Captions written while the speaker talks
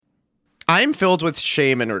I'm filled with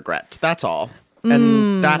shame and regret. That's all.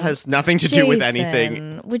 And that has nothing to do with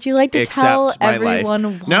anything. Would you like to tell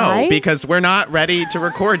everyone why? No, because we're not ready to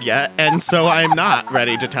record yet, and so I'm not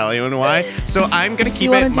ready to tell anyone why. So I'm going to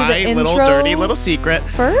keep it my little dirty little secret.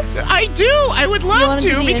 First? I do. I would love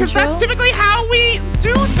to, because that's typically how we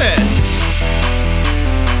do this.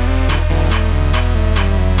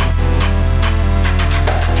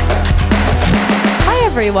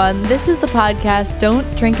 Everyone, this is the podcast Don't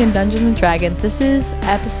Drink in Dungeons and Dragons. This is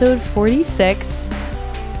episode 46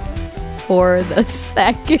 for the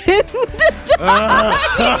second time.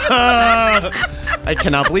 I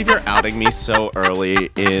cannot believe you're outing me so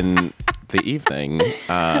early in the evening.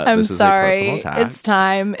 I'm sorry. It's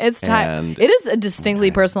time. And it is a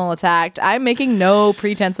distinctly personal attack. I'm making no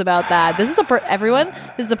pretense about that. This is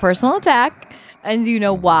this is a personal attack. And you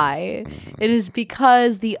know why? It is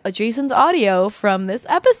because Jason's audio from this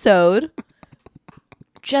episode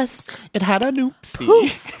it had an oopsie.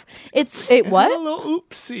 Poof. It what? It had a little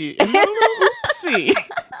oopsie. It had a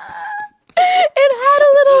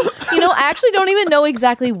little. I actually don't even know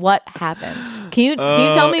exactly what happened. Can you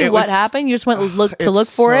tell me what happened? You just went to look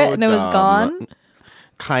for it and it was gone.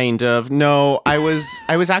 Kind of. No, I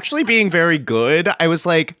was actually being very good. I was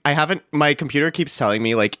like, my computer keeps telling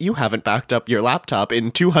me, like, you haven't backed up your laptop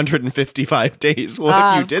in 255 days. What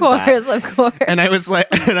if you did that? Of course. And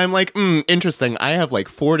I'm like, interesting. I have like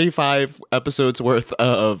 45 episodes worth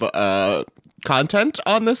of content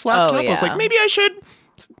on this laptop. I was like, maybe I should,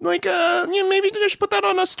 maybe I should put that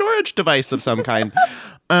on a storage device of some kind.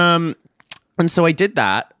 And so I did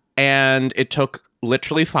that, and it took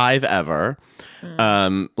literally 5 ever.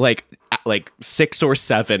 Like 6 or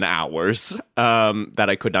 7 hours that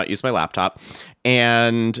I could not use my laptop.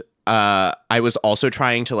 And I was also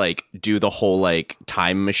trying to like do the whole like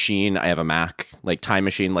time machine. I have a Mac, like time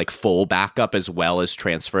machine, like full backup as well as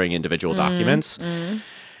transferring individual documents.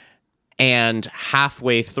 And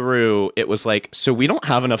halfway through, it was like, so we don't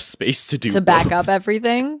have enough space to back up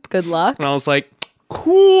everything. Good luck. And I was like,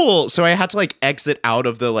 cool. So I had to like exit out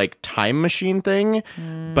of the like time machine thing.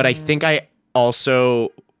 But I think I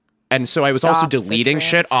also, and so I was also deleting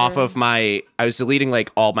shit off of I was deleting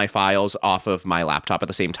like all my files off of my laptop at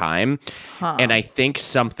the same time. And I think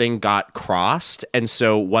something got crossed. And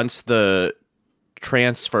so once the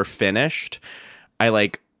transfer finished, I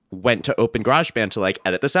like went to open GarageBand to like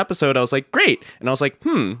edit this episode. I was like, great. And I was like,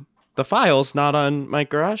 the file's not on my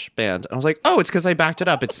GarageBand. And I was like, oh, it's because I backed it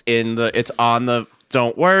up. It's on the,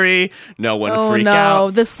 don't worry, no one freak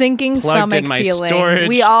out. The sinking stomach feeling.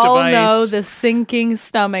 We all know the sinking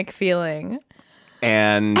stomach feeling.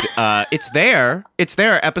 And it's there. It's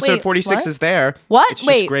there. Episode 46 is there. What? It's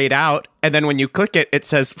just grayed out. And then when you click it, it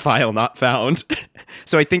says file not found.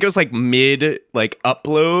 So I think it was like mid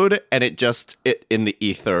upload, and it in the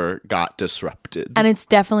ether got disrupted. And it's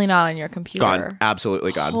definitely not on your computer. Gone.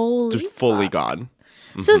 Absolutely gone. Holy just fully gone.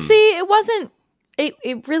 So see, it wasn't.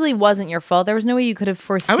 It really wasn't your fault. There was no way you could have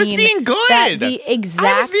foreseen. I was being good. I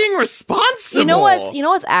was being responsible. You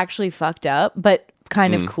know what's actually fucked up, but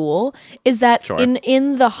kind of cool, is that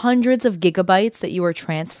in the hundreds of gigabytes that you were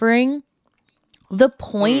transferring, the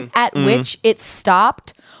point at which it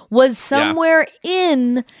stopped was somewhere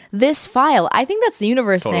in this file. I think that's the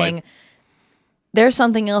universe saying, there's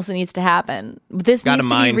something else that needs to happen. This needs to be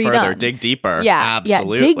redone. Further, dig deeper. Yeah,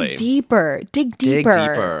 absolutely. Yeah, dig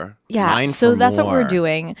deeper. Yeah, Mine so that's more. what we're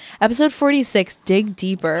doing. Episode 46, dig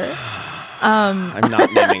deeper. I'm not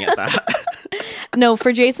naming it that. No,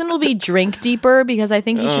 for Jason it'll be drink deeper, because I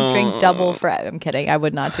think he should drink double for. I'm kidding. I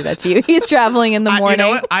would not do that to you. He's traveling in the morning. You know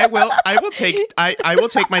what? I will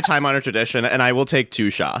take my time honored tradition, and I will take 2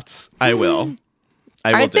 shots. I will.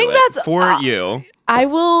 I will do it for you. I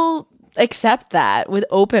will accept that with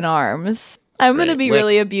open arms. I'm going to be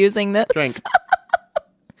really abusing this. Drink.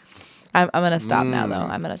 I'm going to stop now, though.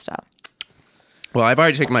 I'm going to stop. Well, I've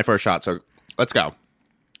already taken my first shot, so let's go.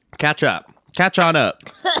 Catch up. Catch on up.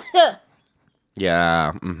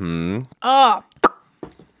 Yeah. Oh.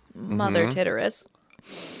 Mother titterus.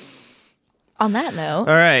 On that note. All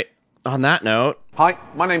right. On that note. Hi,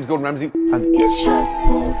 my name's Gordon Ramsay. And it's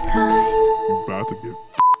Sharkbolt time. About to get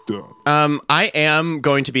f***ed up. I am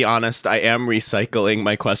going to be honest. I am recycling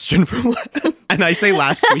my question from and I say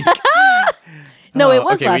last week. No, it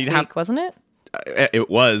was last week, wasn't it? It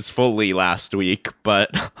was fully last week, but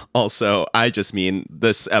also I just mean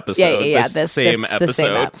this episode. This same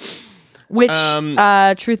episode. Which,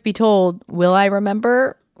 truth be told, will I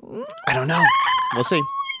remember? I don't know. We'll see.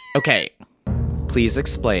 Okay. Please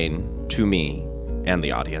explain to me and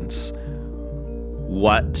the audience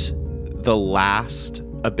what the last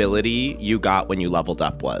ability you got when you leveled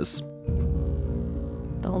up was.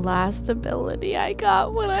 The last ability I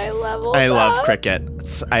got when I leveled I love up.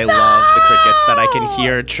 crickets. I love the crickets that I can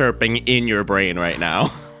hear chirping in your brain right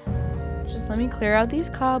now. Just let me clear out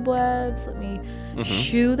these cobwebs. Let me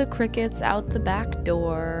shoo the crickets out the back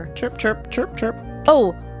door. Chirp, chirp, chirp, chirp.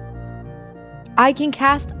 Oh, I can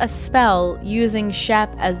cast a spell using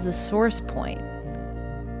Shep as the source point.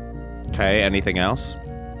 Okay, anything else?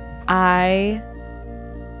 I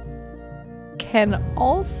can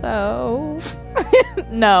also...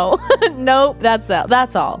 No. Nope, that's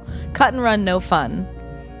all. Cut and run, no fun.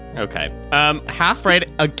 Okay. Half right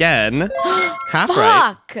again. Half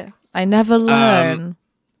right. Fuck! I never learn.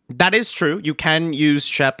 That is true. You can use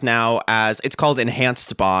Shep now as it's called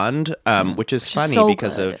Enhanced Bond, which is funny so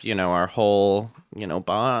because good. of our whole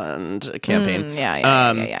Bond campaign.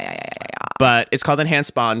 Yeah. But it's called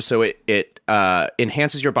Enhanced Bond, so it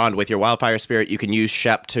enhances your bond with your wildfire spirit. You can use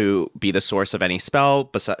Shep to be the source of any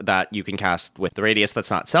spell that you can cast with the radius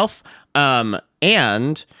that's not self.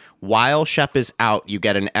 And while Shep is out, you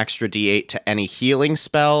get an extra D8 to any healing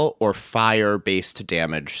spell or fire-based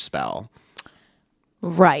damage spell.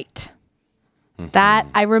 Right. That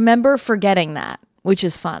I remember forgetting that, which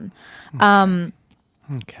is fun.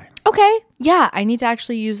 Okay. Okay. Yeah, I need to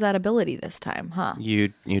actually use that ability this time, huh? You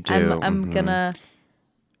do. I'm gonna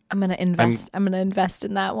invest. I'm gonna invest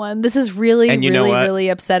in that one. This is really, And you know really, what? really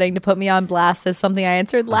upsetting to put me on blast as something I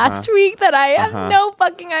answered last week that I have no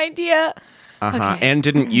fucking idea. Okay. And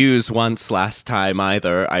didn't use once last time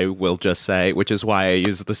either, I will just say, which is why I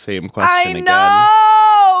used the same question again.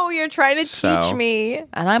 I know you're trying to So, teach me,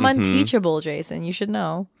 and I'm unteachable, Jason. You should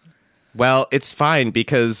know. Well, it's fine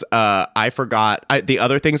because I forgot. The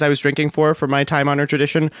other things I was drinking for my time honored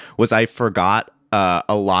tradition was I forgot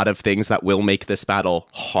a lot of things that will make this battle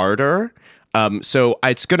harder. So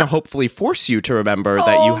it's going to hopefully force you to remember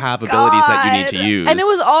that you have abilities that you need to use. And it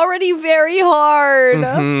was already very hard.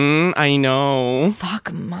 I know.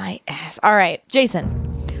 Fuck my ass. All right,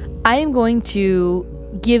 Jason, I am going to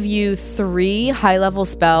give you 3 high-level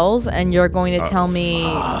spells, and you're going to tell me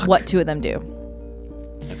what 2 of them do.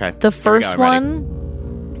 Okay. The first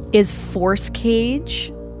one is Force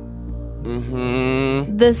Cage.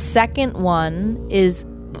 The second one is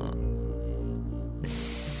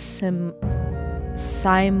Simulacrum.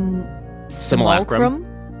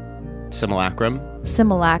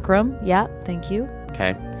 Simulacrum. Yeah, thank you.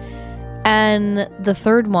 Okay. And the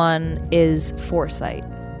third one is Foresight.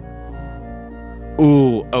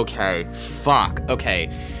 Ooh, okay. Fuck.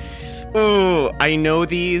 Okay. Ooh, I know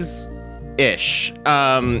these ish.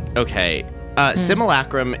 Okay.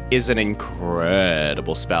 Simulacrum is an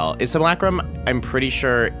incredible spell. Simulacrum, I'm pretty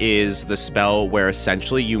sure, is the spell where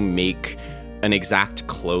essentially you make an exact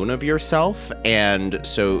clone of yourself, and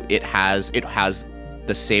so it has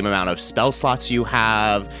the same amount of spell slots you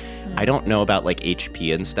have. I don't know about like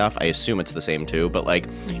HP and stuff. I assume it's the same too, but like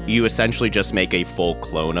you essentially just make a full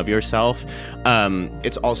clone of yourself.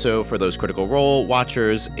 It's also, for those Critical Role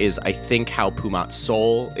watchers, is I think how Pumat's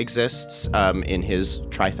soul exists in his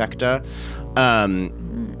trifecta.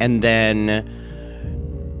 And then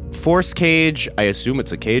Force Cage, I assume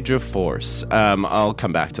it's a cage of force. I'll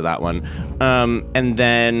come back to that one. And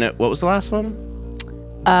then what was the last one?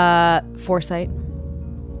 Foresight.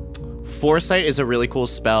 Foresight is a really cool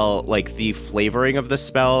spell. Like, the flavoring of the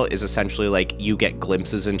spell is essentially like you get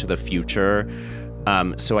glimpses into the future.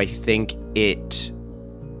 So I think it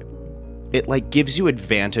like gives you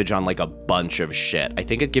advantage on like a bunch of shit. I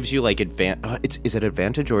think it gives you like is it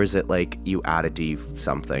advantage, or is it like you add a D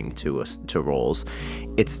something to rolls?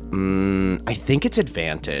 It's I think it's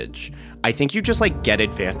advantage. I think you just like get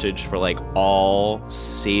advantage for like all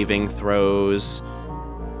saving throws.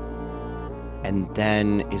 And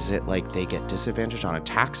then is it like they get disadvantage on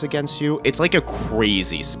attacks against you? It's like a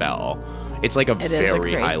crazy spell. It's like a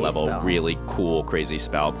very high level, spell. Really cool, crazy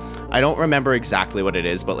spell. I don't remember exactly what it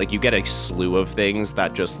is, but like you get a slew of things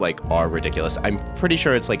that just like are ridiculous. I'm pretty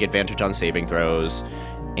sure it's like advantage on saving throws,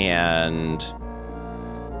 and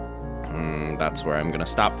that's where I'm gonna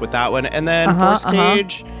stop with that one. And then Force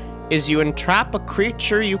Cage is you entrap a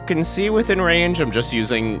creature you can see within range. I'm just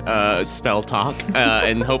using spell talk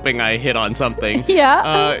and hoping I hit on something.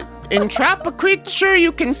 Yeah. Entrap a creature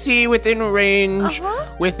you can see within range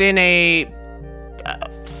within a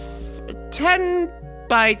 10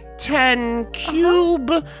 by 10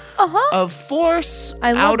 cube of force.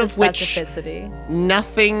 I love out the of which specificity.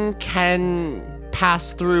 Nothing can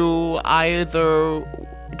pass through either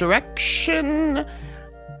direction.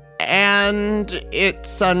 and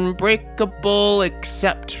it's unbreakable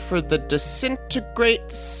except for the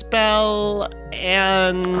disintegrate spell,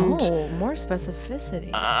 and more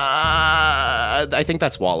specificity. I think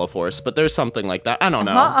that's Wall of Force, but there's something like that. I don't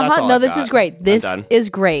know. That's all No, I've this got. is great. This is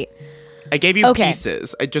great. I gave you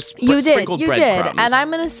pieces. I just sprinkled breadcrumbs. And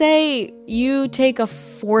I'm gonna say you take a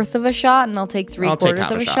fourth of a shot, and I'll take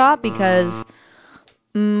three-quarters of a shot because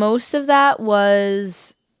most of that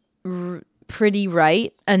was pretty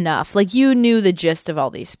right enough. Like, you knew the gist of all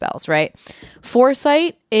these spells, right?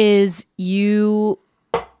 Foresight is you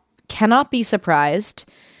cannot be surprised.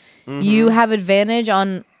 You have advantage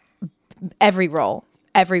on every roll.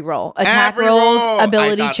 Attack rolls,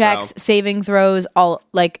 ability checks, saving throws, all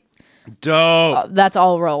like dope. That's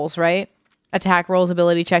all rolls, right? Attack rolls,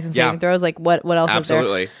 ability checks, and saving throws. Like, what else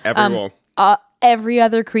Absolutely. is there? Every roll. Every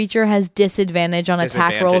other creature has disadvantage on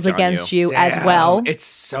attack rolls against you as well. It's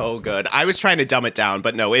so good. I was trying to dumb it down,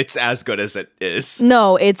 but no, it's as good as it is.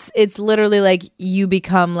 No, it's literally like you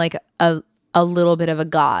become like a little bit of a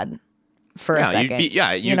god for a second.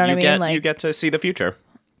 You know what I mean? Like, you get to see the future.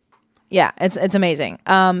 Yeah, it's amazing.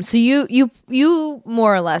 So you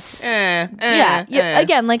more or less,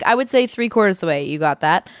 again, like I would say 3/4 of the way you got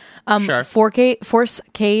that. Sure. Force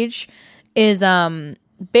Cage is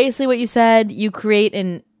basically what you said. You create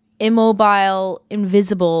an immobile,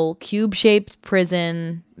 invisible, cube-shaped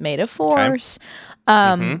prison made of force.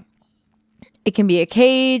 It can be a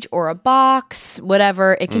cage or a box,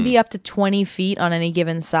 whatever. It can be up to 20 feet on any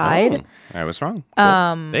given side. Oh, I was wrong.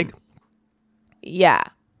 Cool. Big. Yeah.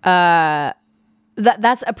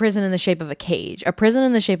 That's a prison in the shape of a cage. A prison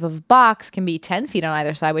in the shape of a box can be 10 feet on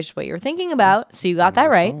either side, which is what you were thinking about. So you got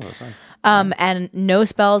that right. And no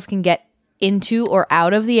spells can get into or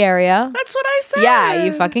out of the area. That's what I said. Yeah,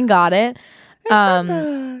 you fucking got it.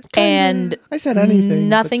 And I said anything.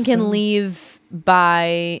 Nothing can leave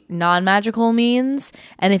by non-magical means.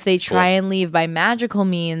 And if they try and leave by magical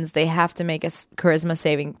means, they have to make a charisma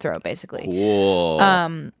saving throw, basically.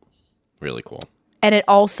 Cool. Really cool. And it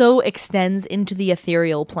also extends into the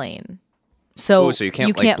ethereal plane. So you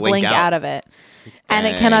can't blink out of it. And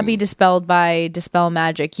it cannot be dispelled by dispel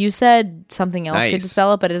magic. You said something else could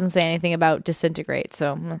dispel it, but it doesn't say anything about disintegrate.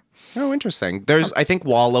 So, oh, interesting. There's, I think,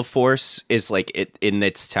 Wall of Force is like it in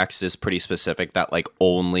its text is pretty specific that like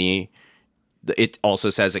only. It also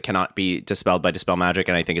says it cannot be dispelled by dispel magic,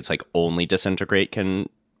 and I think it's like only disintegrate can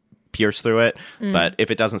pierce through it. But if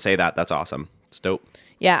it doesn't say that, that's awesome. It's dope.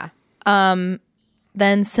 Yeah.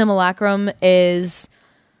 Then Simulacrum is.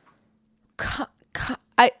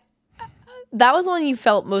 That was the one you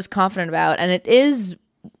felt most confident about, and it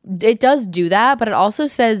does do that, but it also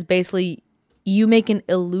says basically you make an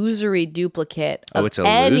illusory duplicate of it's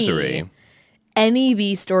illusory. Any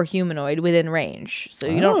beast or humanoid within range. So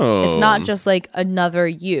you don't. It's not just like another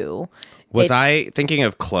you. Was I thinking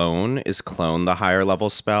of clone? Is clone the higher level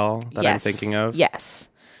spell that I'm thinking of? Yes.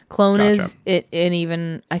 Clone is it, and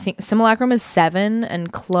even I think Simulacrum is 7,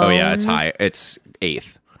 and clone. Oh yeah, it's high. It's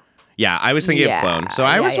 8th. Yeah, I was thinking of clone, so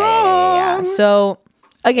I was wrong. Yeah. So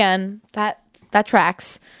again, that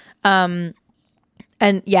tracks. And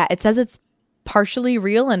yeah, it says it's partially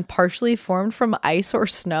real and partially formed from ice or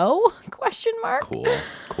snow? Question mark. Cool.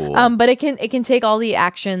 But it can take all the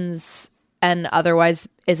actions and otherwise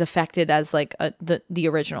is affected as like the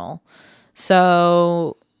original.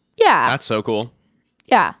 So yeah, that's so cool.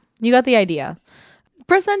 Yeah, you got the idea.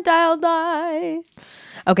 Percentile die.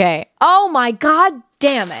 Okay. Oh my god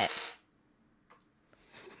damn it.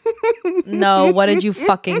 No, what did you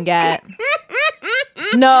fucking get?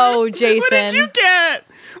 No, Jason. What did you get?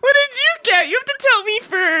 What did you get? You have to tell me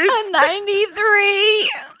first. A 93.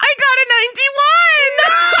 I got a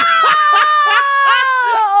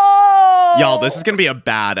 91. Y'all, this is going to be a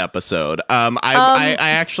bad episode. I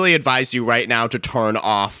actually advise you right now to turn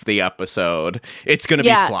off the episode. It's going to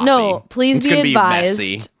be sloppy. No, please be advised.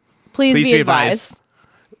 Messy. Please be advised.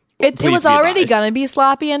 It was already going to be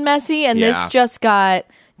sloppy and messy, and this just got...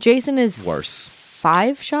 Jason is worse.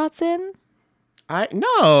 5 shots in?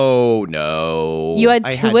 No. You had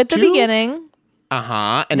 2 at the beginning.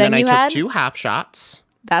 Uh-huh. And then I took 2 half shots.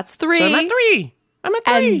 That's 3. So I'm at 3.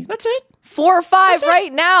 And that's it. 4 or 5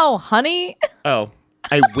 right now, honey. Oh,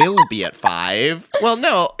 I will be at 5. Well,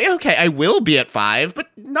 no. Okay, I will be at 5, but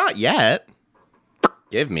not yet.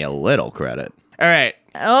 Give me a little credit. All right.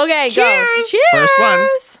 Okay, Cheers. Go. Cheers. First one.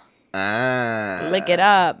 Lick it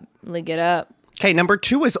up. Lick it up. Okay, number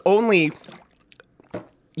 2 is only,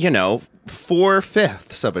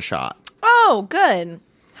 4/5 of a shot. Oh, good.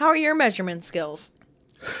 How are your measurement skills?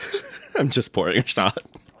 I'm just pouring a shot.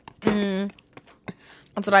 That's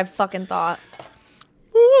what I fucking thought.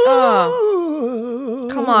 Oh.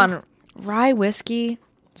 Come on. Rye whiskey?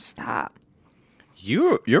 Stop.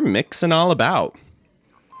 You're mixing all about.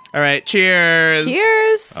 All right, cheers.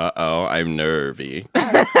 Cheers. Uh-oh, I'm nervy.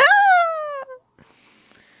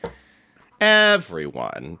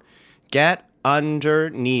 Everyone, get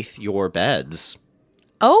underneath your beds.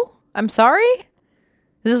 Oh, I'm sorry?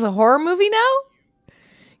 Is this a horror movie now?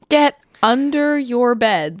 Get under your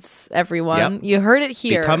beds, everyone. Yep. You heard it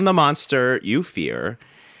here. Become the monster you fear.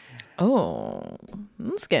 Oh,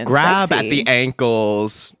 that's getting Grab sexy. at the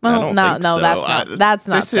ankles. Oh, I don't think so. That's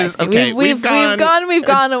not this sexy. is okay. We've gone. We've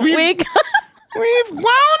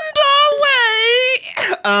wound our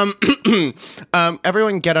way.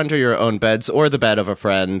 Everyone get under your own beds or the bed of a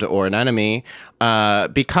friend or an enemy.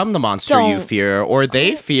 Become the monster you fear or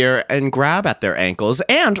they fear and grab at their ankles.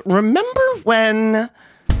 And remember when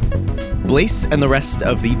Blaise and the rest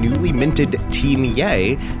of the newly minted Team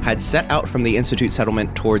Ye had set out from the Institute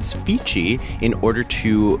settlement towards Fici in order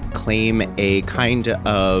to claim a kind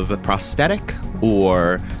of prosthetic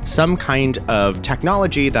or some kind of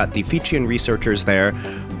technology that the Fician researchers there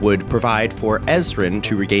would provide for Ezrin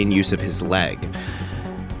to regain use of his leg.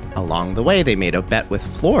 Along the way, they made a bet with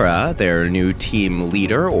Flora, their new team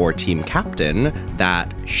leader or team captain,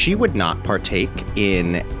 that she would not partake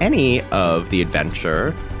in any of the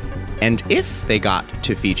adventure. And if they got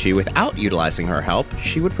to Fici without utilizing her help,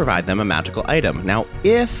 she would provide them a magical item. Now,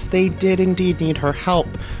 if they did indeed need her help,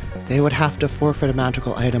 they would have to forfeit a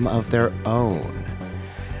magical item of their own.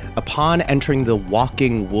 Upon entering the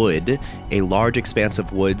Walking Wood, a large expanse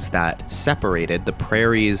of woods that separated the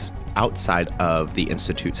prairies outside of the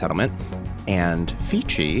Institute settlement and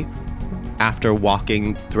Fici, after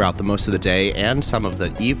walking throughout the most of the day and some of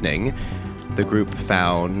the evening, the group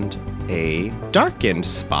found a darkened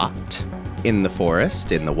spot in the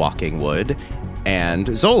forest, in the Walking Wood,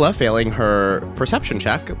 and Zola, failing her perception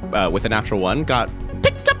check with a natural 1, got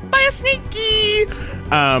picked up by a sneaky.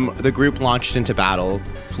 The group launched into battle,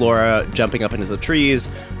 Flora jumping up into the trees,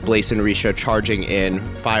 Blaise and Risha charging in,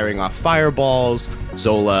 firing off fireballs,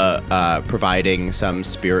 Zola providing some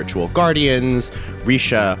spiritual guardians,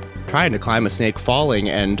 Risha trying to climb a snake, falling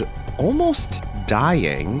and almost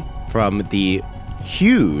dying from the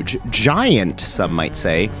huge, giant, some might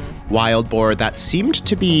say, wild boar that seemed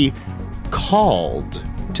to be called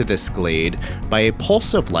to this glade by a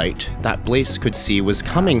pulse of light that Blaise could see was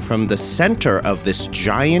coming from the center of this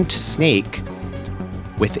giant snake,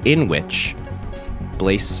 within which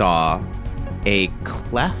Blaise saw a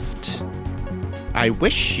cleft. I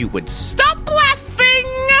wish you would stop laughing!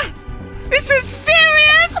 This is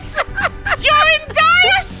serious! You're in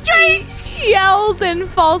dire straits! Yells in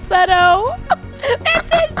falsetto. This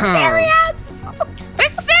is serious!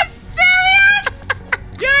 This is serious!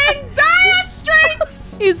 You're in dire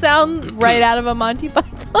straits! You sound right out of a Monty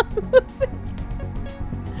Python movie.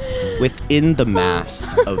 Within the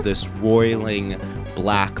mass of this roiling,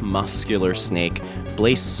 black, muscular snake,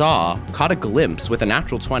 Blaise caught a glimpse with a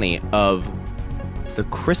natural 20 of the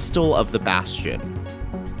crystal of the bastion,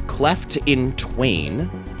 cleft in twain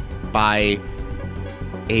by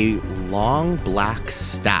a long black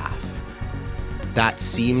staff that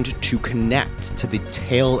seemed to connect to the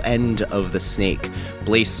tail end of the snake.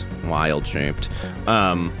 Blaise, wild-shaped,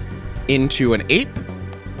 into an ape,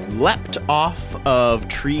 leapt off of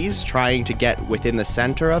trees trying to get within the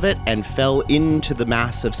center of it and fell into the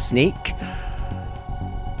massive snake.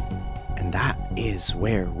 And that is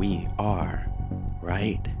where we are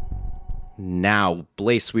right now.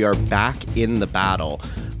 Blaise, we are back in the battle.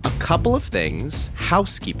 A couple of things,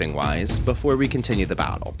 housekeeping-wise, before we continue the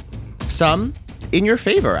battle. Some in your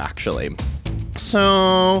favor, actually.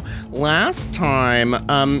 So, last time,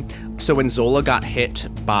 so when Zola got hit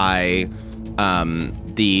by,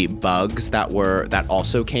 the bugs that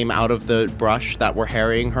also came out of the brush that were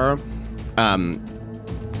harrying her,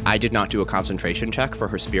 I did not do a concentration check for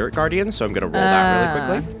her spirit guardian, so I'm gonna roll that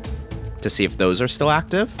really quickly to see if those are still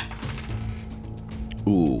active.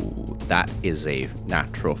 Ooh, that is a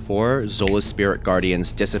natural 4. Zola's spirit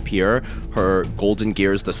guardians disappear. Her golden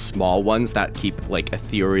gears, the small ones that keep like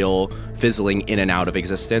ethereal fizzling in and out of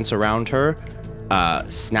existence around her,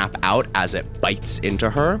 snap out as it bites into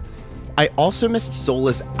her. I also missed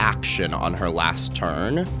Zola's action on her last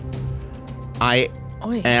turn. I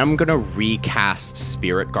am gonna recast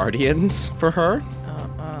spirit guardians for her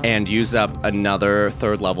and use up another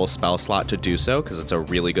 3rd level spell slot to do so because it's a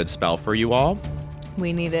really good spell for you all.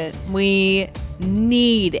 We need it. We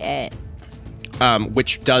need it.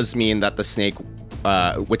 Which does mean that the snake,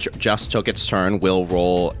 which just took its turn, will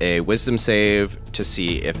roll a wisdom save to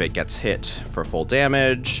see if it gets hit for full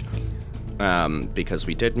damage. Because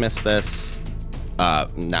we did miss this.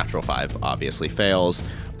 Natural 5 obviously fails.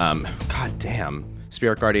 God damn.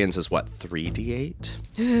 Spirit Guardians is what,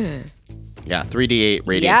 3d8? Yeah, 3d8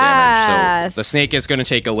 radiant damage. So the snake is going to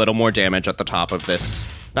take a little more damage at the top of this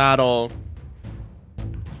battle.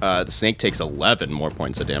 The snake takes 11 more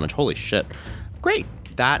points of damage. Holy shit. Great.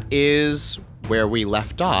 That is where we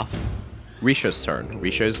left off. Risha's turn.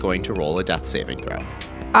 Risha is going to roll a death saving throw.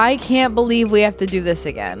 I can't believe we have to do this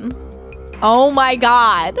again. Oh my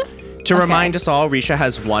god. To remind us all, Risha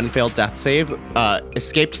has one failed death save,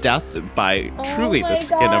 escaped death by truly the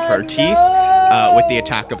skin of her teeth, with the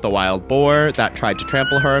attack of the wild boar that tried to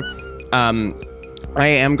trample her. I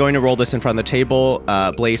am going to roll this in front of the table.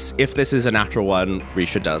 Blaze, if this is a natural one,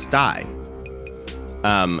 Risha does die.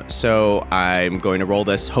 So I'm going to roll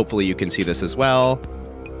this. Hopefully you can see this as well.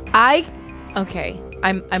 Okay.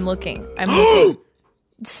 I'm looking. I'm looking.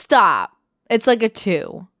 Stop. It's like a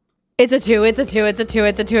 2. It's a 2. It's a 2. It's a 2.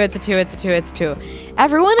 It's a 2. It's a 2. It's a 2. It's a 2.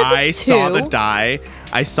 Everyone, it's a 2. I saw the die.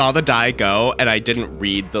 I saw the die go, and I didn't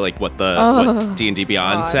read what D&D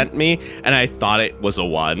Beyond sent me, and I thought it was a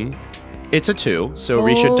 1. It's a 2, so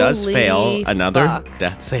Risha does fail another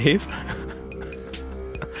death save.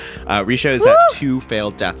 Risha is at 2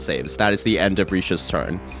 failed death saves. That is the end of Risha's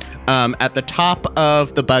turn. At the top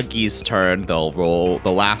of the buggy's turn, they'll roll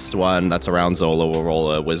the last one. That's around Zola. Will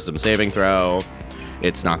roll a wisdom saving throw.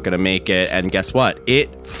 It's not gonna make it, and guess what?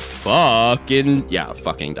 It fucking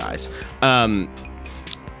dies.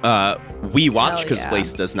 We watch, because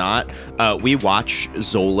Blaze does not. We watch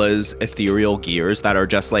Zola's ethereal gears that are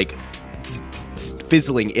just like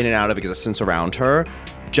fizzling in and out of existence around her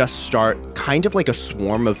just start kind of like a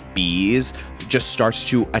swarm of bees just starts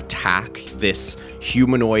to attack this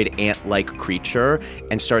humanoid ant-like creature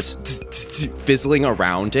and starts fizzling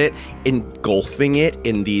around it, engulfing it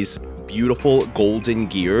in these beautiful golden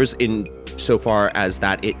gears in so far as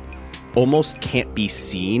that it almost can't be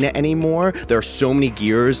seen anymore. There are so many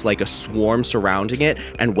gears, like a swarm surrounding it,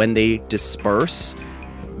 and when they disperse,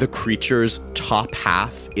 the creature's top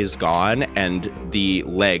half is gone and the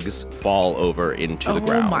legs fall over into the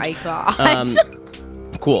ground. Oh my gosh.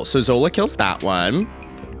 Cool. So Zola kills that one.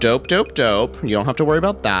 Dope. You don't have to worry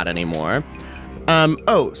about that anymore.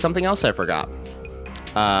 Something else I forgot.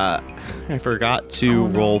 I forgot to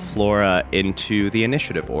roll Flora into the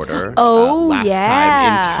initiative order last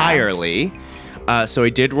time entirely. So I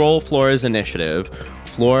did roll Flora's initiative.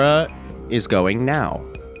 Flora is going now.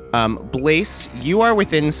 Blaze, you are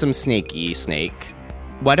within some snake.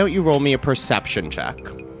 Why don't you roll me a perception check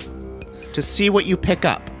to see what you pick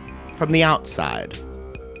up from the outside?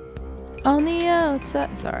 On the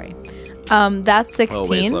outside. Sorry. That's 16.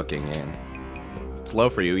 Always looking in. It's low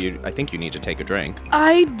for you. I think you need to take a drink.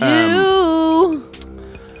 I do.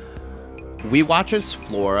 We watch as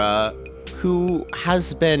Flora, who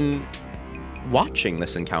has been watching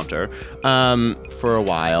this encounter for a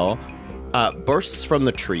while, bursts from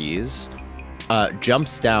the trees,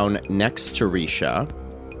 jumps down next to Risha,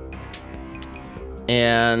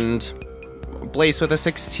 and Blaze with a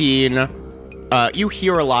 16. You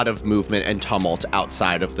hear a lot of movement and tumult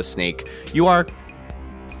outside of the snake. You are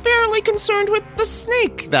fairly concerned with the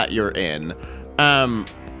snake that you're in.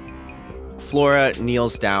 Flora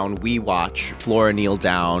kneels down. We watch Flora kneel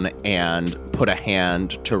down and put a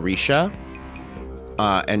hand to Risha.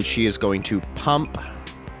 And she is going to pump.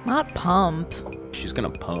 Not pump. She's going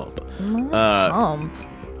to pump. Pump.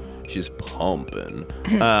 She's pumping.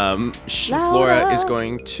 Flora is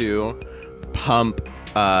going to pump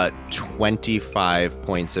 25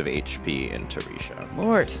 points of HP into Risha.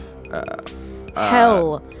 Lord.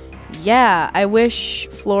 Hell. Yeah, I wish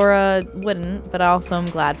Flora wouldn't, but also I'm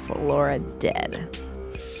glad Flora did.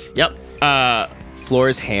 Yep.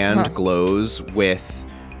 Flora's hand glows with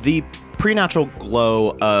the preternatural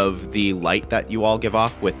glow of the light that you all give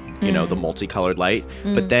off with, the multicolored light.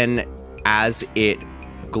 But then as it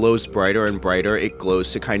glows brighter and brighter, it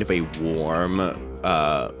glows to kind of a warm,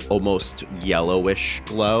 almost yellowish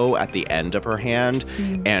glow at the end of her hand.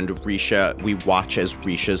 And Risha, we watch as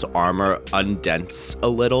Risha's armor undents a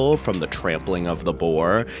little from the trampling of the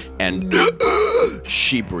boar, and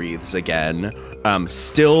she breathes again.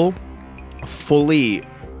 Still fully,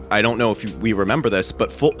 I don't know if we remember this,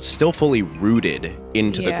 but still fully rooted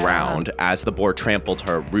into the ground. As the boar trampled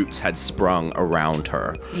her, roots had sprung around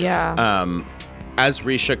her. Yeah. As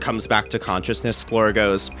Risha comes back to consciousness, Flora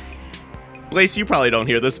goes, Blaze, you probably don't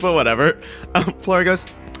hear this, but whatever. Flora goes,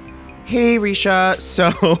 hey, Risha,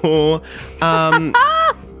 so,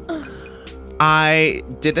 I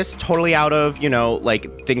did this totally out of,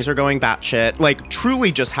 things are going batshit,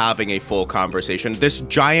 truly just having a full conversation. This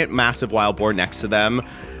giant, massive wild boar next to them,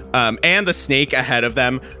 and the snake ahead of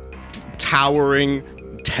them towering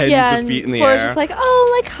tens of feet in the Flora's air. just like,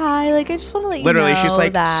 oh, like, hi, like, I just want to let you know Literally, she's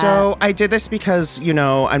like, that. so I did this because,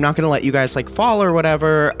 I'm not going to let you guys, like, fall or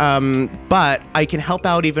whatever, but I can help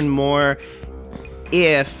out even more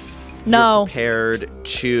if you're prepared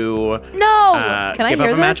to Can I give hear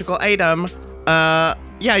up a this? magical item.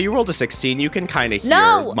 Yeah, you rolled a 16. You can kind of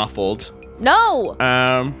hear muffled. No!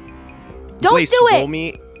 Don't Blaze, do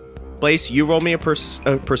it! Blaze, you roll me a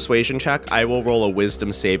persuasion check. I will roll a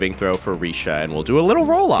wisdom saving throw for Risha, and we'll do a little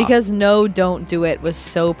roll-off. Because no, don't do it was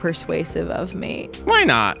so persuasive of me. Why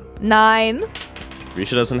not? 9.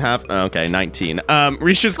 Risha doesn't have... Okay, 19.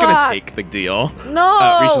 Risha's gonna take the deal. No!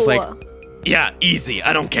 Risha's like, yeah, easy.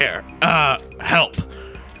 I don't care. Help.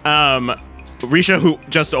 Risha, who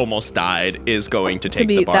just almost died, is going to take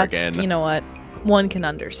the bargain. You know what? One can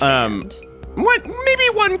understand. What? Maybe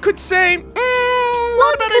one could say...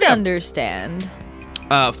 one could understand.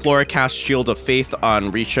 Flora casts Shield of Faith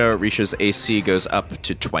on Risha. Risha's AC goes up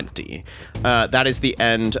to 20. That is the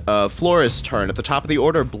end of Flora's turn. At the top of the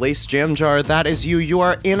order, Blaze Jamjar, that is you. You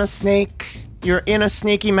are in a snake. You're in a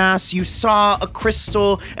snaky mass. You saw a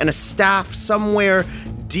crystal and a staff somewhere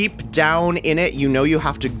deep down in it. You know you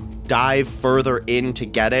have to dive further in to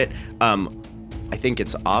get it. I think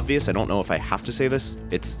it's obvious. I don't know if I have to say this.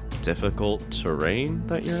 It's difficult terrain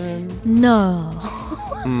that you're in. No.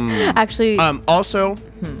 Actually. Also.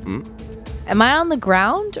 Am I on the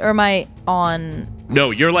ground or am I on?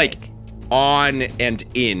 No, you're like on and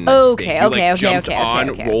in. Okay, snake. okay, you, okay, jumped okay, on,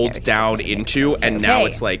 okay, rolled okay, down okay, into, okay, and okay. now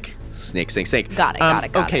it's like snake. Got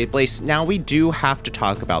it. Okay, Blaze. Now we do have to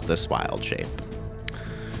talk about this wild shape.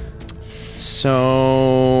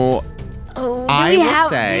 So.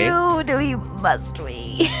 Must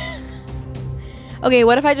we? Okay,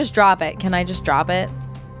 what if I just drop it? Can I just drop it?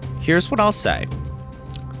 Here's what I'll say.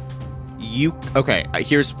 Here's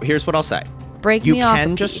what I'll say. Break me off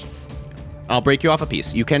a piece. I'll break you off a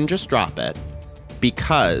piece. You can just drop it.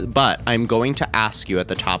 But I'm going to ask you at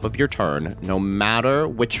the top of your turn, no matter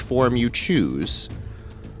which form you choose,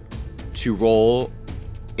 to roll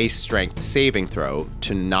a strength saving throw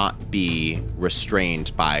to not be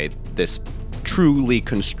restrained by this truly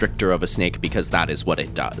constrictor of a snake, because that is what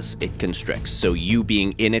it does. It constricts. So you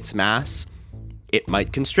being in its mass, it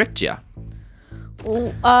might constrict you.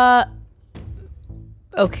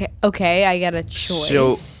 Okay, I got a choice.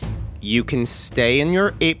 So you can stay in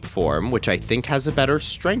your ape form, which I think has a better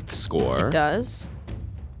strength score. It does.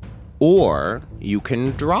 Or you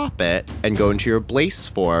can drop it and go into your Blaze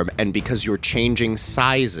form, and because you're changing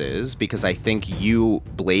sizes, because I think you,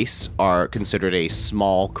 Blaze, are considered a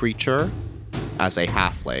small creature as a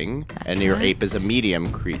halfling, and your ape is a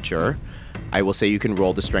medium creature, I will say you can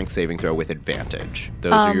roll the strength saving throw with advantage.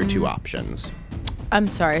 Those are your two options. I'm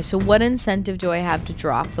sorry, so what incentive do I have to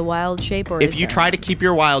drop the wild shape? Or if you try to keep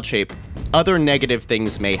your wild shape, other negative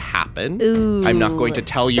things may happen. Ooh. I'm not going to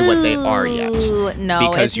tell you what they are yet. No,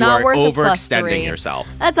 because it's you not are worth overextending yourself.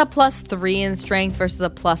 That's a +3 in strength versus a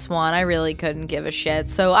 +1. I really couldn't give a shit,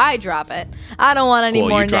 so I drop it. I don't want any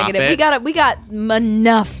more negative. We got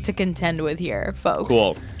enough to contend with here, folks.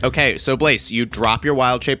 Cool. Okay, so Blaze, you drop your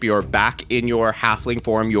wild shape. You're back in your halfling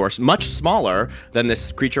form. You're much smaller than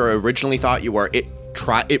this creature originally thought you were. It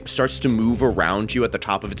starts to move around you at the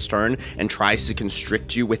top of its turn and tries to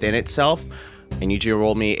constrict you within itself. I need you to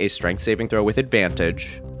roll me a strength saving throw with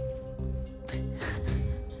advantage.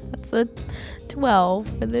 That's a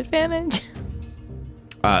 12 with advantage.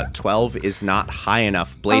 12 is not high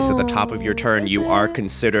enough. Blaze, at the top of your turn, you are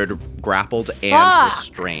considered grappled and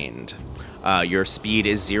restrained. Your speed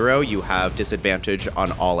is 0. You have disadvantage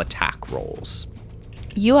on all attack rolls.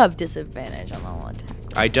 You have disadvantage on all attack rolls.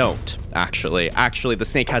 I don't, actually. Actually, the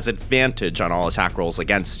snake has advantage on all attack rolls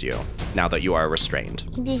against you, now that you are restrained.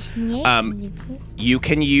 You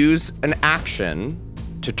can use an action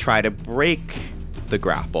to try to break the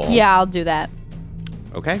grapple. Yeah, I'll do that.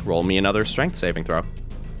 Okay, roll me another strength saving throw.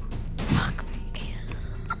 Fuck me.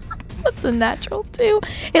 That's a natural 2.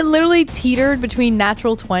 It literally teetered between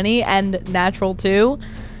natural 20 and natural 2.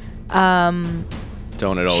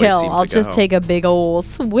 Don't it always chill. seem to I'll just go. take a big ol'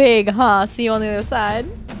 swig, huh? See you on the other side.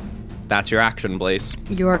 That's your action, Blaze.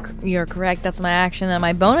 You're correct. That's my action. And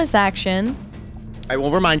my bonus action. I will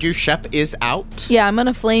remind you, Shep is out. Yeah, I'm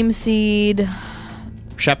gonna flame seed.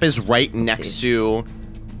 Shep is right next to.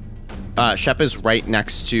 Shep is right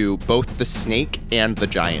next to both the snake and the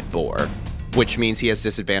giant boar, which means he has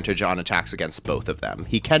disadvantage on attacks against both of them.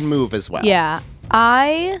 He can move as well. Yeah,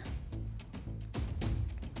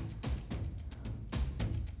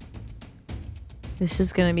 This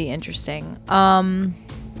is gonna be interesting. I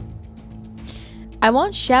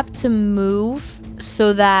want Shep to move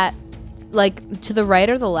so that like to the right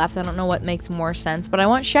or the left. I don't know what makes more sense, but I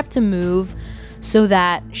want Shep to move so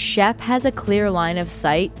that Shep has a clear line of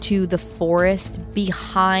sight to the forest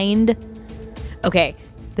behind. Okay,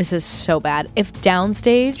 this is so bad. If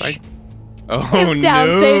downstage. Oh, if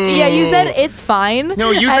downstage. no. Yeah, you said it's fine.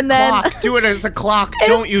 No, use a clock. Do it as a clock.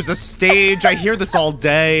 Don't use a stage. I hear this all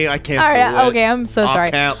day. I can't do it. Okay, I'm so sorry.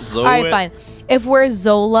 I can't do all right, it. fine. If where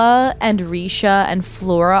Zola and Risha and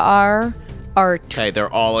Flora are okay,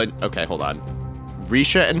 they're all in. Okay, hold on.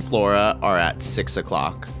 Risha and Flora are at 6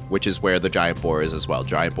 o'clock, which is where the giant boar is as well.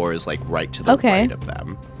 Giant boar is like right to the right of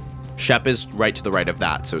them. Shep is right to the right of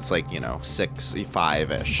that, so it's like 6,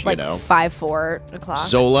 5-ish. like 5, 4 o'clock.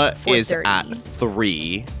 Zola is 4:30. at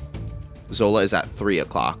 3. Zola is at 3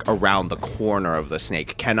 o'clock, around the corner of the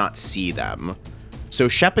snake. Cannot see them. So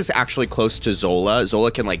Shep is actually close to Zola.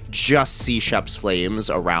 Zola can like just see Shep's flames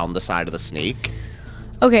around the side of the snake.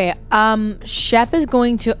 Okay, Shep is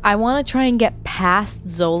going to. I want to try and get past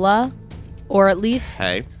Zola, or at least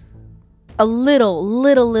Okay. a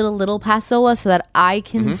little past Zola, so that I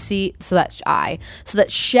can see. So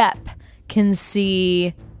that Shep can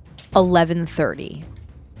see 11:30.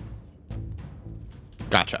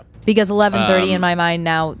 Gotcha. Because 11:30 in my mind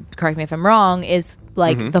now, correct me if I'm wrong, is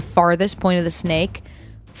like the farthest point of the snake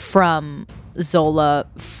from Zola,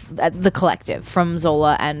 the collective, from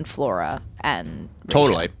Zola and Flora and Risha.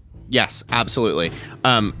 Totally. Yes, absolutely.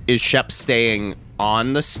 Is Shep staying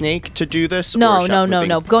on the snake to do this? No, or Shep moving-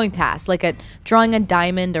 no. Going past, like drawing a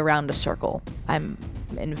diamond around a circle. I'm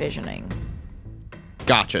envisioning.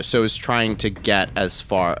 Gotcha. So is trying to get as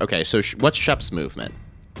far. Okay, so what's Shep's movement?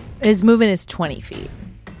 His movement is 20 feet.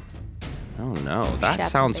 Oh no, that Shep,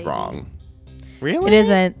 sounds baby. wrong. Really? It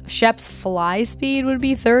isn't. Shep's fly speed would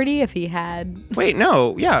be 30 if he had. Wait,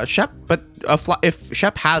 no. Yeah, Shep. But if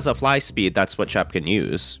Shep has a fly speed, that's what Shep can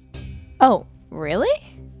use. Oh, really?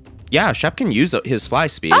 Yeah, Shep can use his fly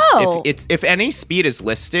speed. Oh. If any speed is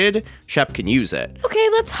listed, Shep can use it. Okay,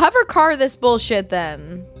 let's hover car this bullshit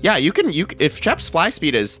then. Yeah, you can. If Shep's fly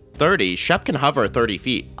speed is 30, Shep can hover 30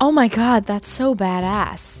 feet. Oh my god, that's so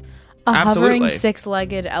badass. A Absolutely. hovering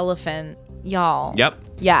 6-legged elephant, y'all. Yep.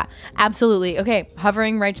 Yeah, absolutely. Okay,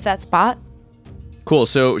 hovering right to that spot. Cool.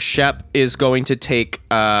 So Shep is going to take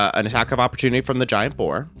an attack of opportunity from the giant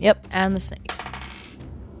boar. Yep, and the snake.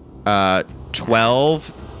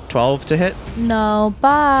 12 to hit. No,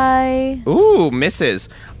 bye. Ooh, misses.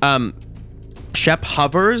 Shep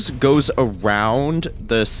hovers, goes around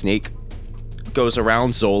the snake, goes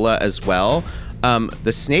around Zola as well.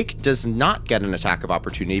 The snake does not get an attack of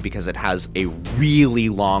opportunity because it has a really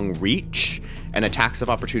long reach, and attacks of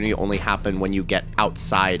opportunity only happen when you get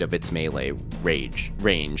outside of its melee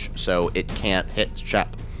range. So it can't hit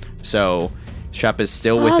Shep. So Shep is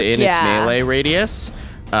still within its melee radius.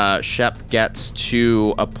 Shep gets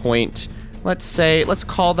to a point, let's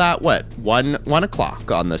call that what? 1 o'clock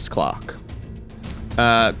on this clock.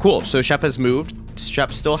 Cool. So Shep has moved.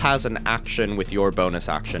 Shep still has an action with your bonus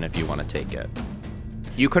action if you want to take it.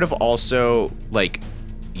 You could have also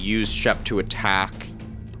used Shep to attack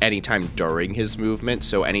anytime during his movement.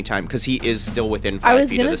 So anytime, because he is still within 5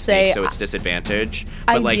 feet of the snake, so it's disadvantage.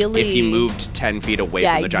 But ideally, if he moved 10 feet away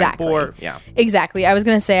from the giant boar, exactly. I was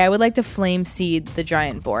gonna say I would like to flame seed the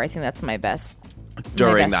giant boar. I think that's my best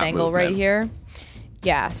during that angle movement. right here.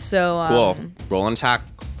 Yeah. So Cool. Roll an attack.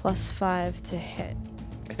 +5 to hit.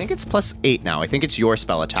 I think it's +8 now. I think it's your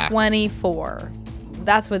spell attack. 24.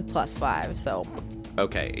 That's with +5. So.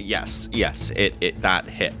 Okay. Yes. It that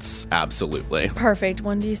hits absolutely. Perfect.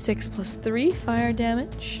 1d6 +3 fire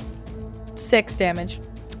damage. 6 damage.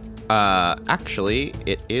 Actually,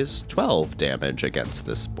 it is 12 damage against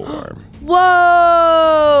this boar.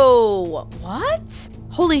 Whoa! What?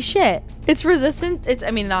 Holy shit! It's resistant.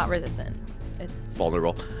 Not resistant. It's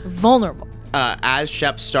Vulnerable. As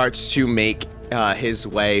Shep starts to make his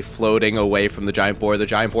way floating away from the giant boar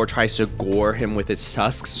tries to gore him with its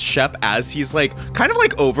tusks. Shep, as he's kind of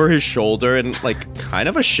over his shoulder in kind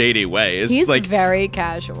of a shady way, he's very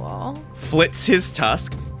casual. Flits his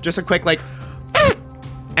tusk, just a quick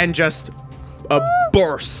and just a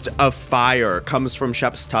burst of fire comes from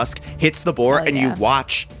Shep's tusk, hits the boar, and you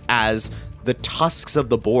watch as the tusks of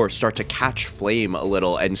the boar start to catch flame a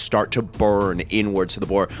little and start to burn inwards to the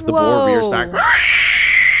boar. The boar rears back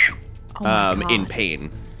in pain.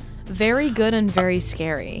 Very good and very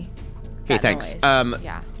scary. Hey, thanks.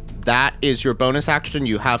 Yeah. That is your bonus action.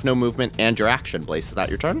 You have no movement and your action. Blaze, is that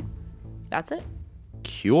your turn? That's it.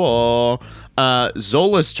 Cool.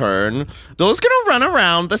 Zola's turn. Zola's gonna run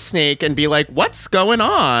around the snake and be like, what's going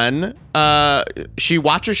on? She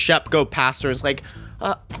watches Shep go past her and is like,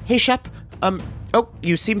 hey Shep, oh,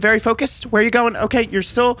 you seem very focused. Where are you going? Okay, you're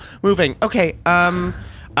still moving. Okay,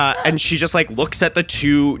 and she just like looks at the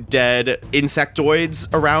 2 dead insectoids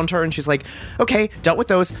around her and she's like, okay, dealt with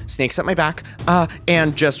those, snakes at my back,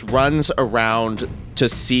 and just runs around to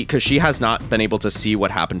see, because she has not been able to see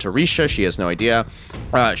what happened to Risha. She has no idea.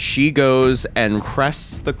 She goes and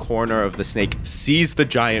crests the corner of the snake, sees the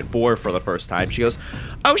giant boar for the first time. She goes,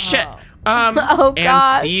 oh shit. Oh,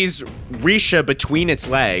 and sees Risha between its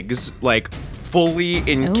legs, like fully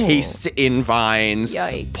encased in vines,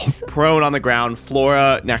 prone on the ground,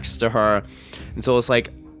 Flora next to her. And so it's like,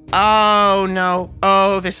 oh no,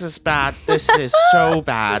 oh, this is bad. This is so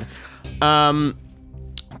bad.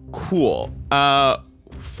 Cool.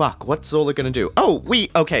 Fuck, what's Zola gonna do? Oh,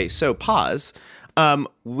 okay, so pause.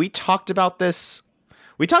 We talked about this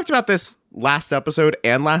last episode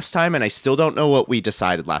and last time, and I still don't know what we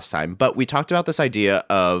decided last time, but we talked about this idea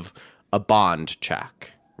of a bond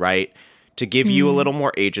check, right? To give you a little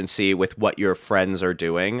more agency with what your friends are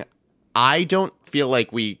doing. I don't feel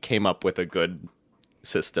like we came up with a good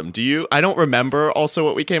system. Do you? I don't remember also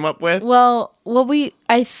what we came up with. Well,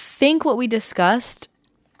 I think what we discussed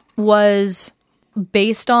was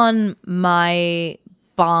based on my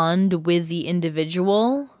bond with the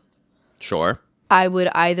individual. Sure. I would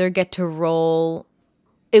either get to roll,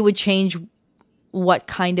 it would change what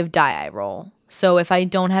kind of die I roll. So if I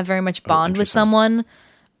don't have very much bond with someone,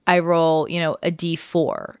 I roll, a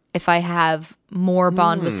D4. If I have more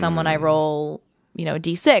bond with someone, I roll, a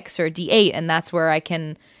D6 or a D8. And that's where I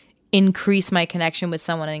can increase my connection with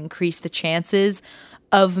someone and increase the chances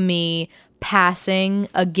of me passing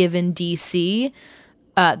a given DC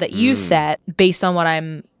that you set based on what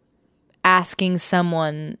I'm asking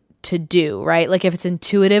someone to do, right? Like if it's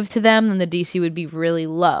intuitive to them, then the DC would be really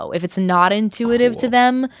low. If it's not intuitive to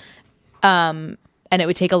them, and it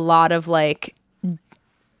would take a lot of like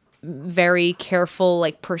very careful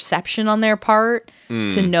like perception on their part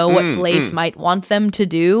to know what Blaze might want them to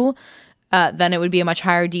do, then it would be a much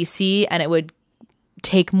higher DC and it would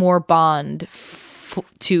take more bond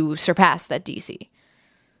to surpass that DC.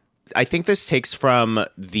 I think this takes from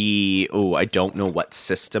I don't know what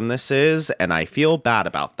system this is, and I feel bad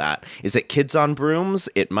about that. Is it Kids on Brooms?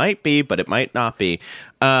 It might be, but it might not be.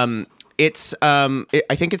 I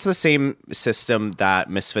think it's the same system that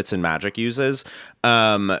Misfits and Magic uses,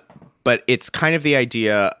 but it's kind of the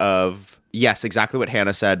idea of, yes, exactly what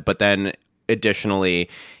Hannah said, but then additionally,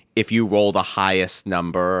 if you roll the highest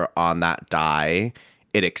number on that die,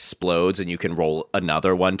 it explodes and you can roll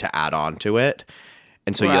another one to add on to it.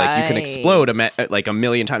 And so you can explode like a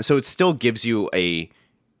million times. So it still gives you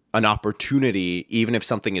an opportunity, even if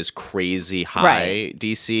something is crazy high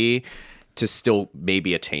DC, to still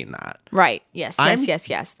maybe attain that. Right. Yes. That's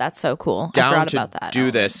so cool. I forgot about that. Do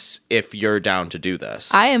this if you're down to do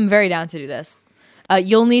this. I am very down to do this.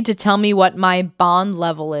 You'll need to tell me what my bond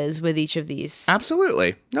level is with each of these.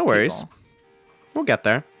 Absolutely. No worries. We'll get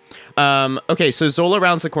there. Okay, so Zola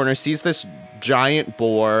rounds the corner, sees this giant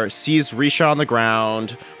boar, sees Risha on the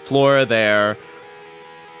ground, Flora there.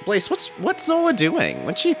 Blaze, what's Zola doing?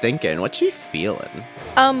 What's she thinking? What's she feeling?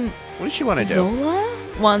 What does she want to do? Zola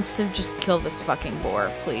wants to just kill this fucking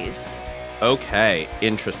boar, please. Okay,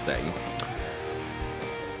 interesting.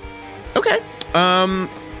 Okay.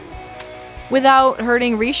 Without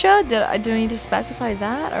hurting Risha? Do I need to specify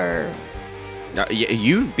that, or?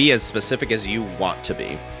 You be as specific as you want to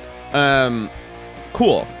be.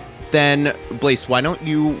 Cool. Then, Blaze, why don't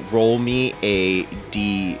you roll me a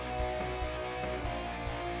D...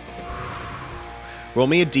 Roll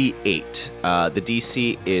me a D8. The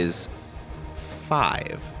DC is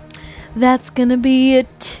 5. That's gonna be a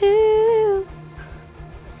 2.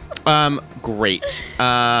 Great.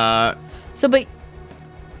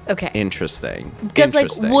 Okay. Interesting. Because, like,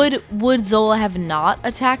 would Zola have not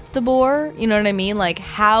attacked the boar? You know what I mean? Like,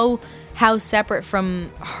 how separate from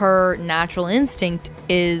her natural instinct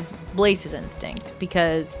is Blaze's instinct?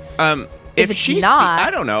 Because if it's not...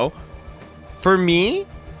 I don't know. For me,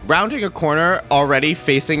 rounding a corner, already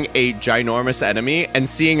facing a ginormous enemy, and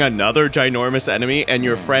seeing another ginormous enemy, and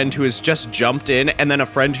your friend who has just jumped in, and then a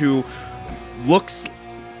friend who looks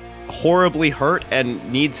horribly hurt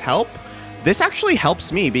and needs help, this actually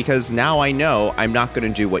helps me because now I know I'm not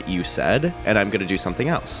going to do what you said, and I'm going to do something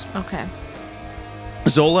else. Okay.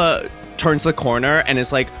 Zola turns the corner and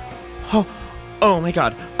is like, oh my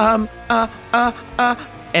god,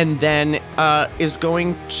 and then is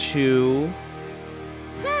going to,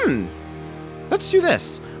 let's do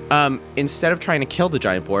this. Instead of trying to kill the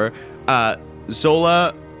giant boar,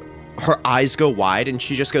 Zola, her eyes go wide and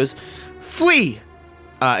she just goes, flee!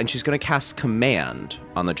 And she's going to cast Command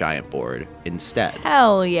on the giant board instead.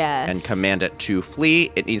 Hell yes. And command it to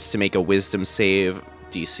flee. It needs to make a wisdom save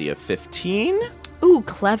DC of 15. Ooh,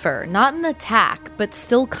 clever. Not an attack, but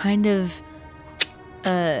still kind of,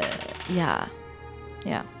 yeah.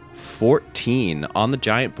 14 on the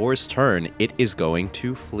giant boar's turn. It is going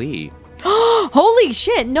to flee. Holy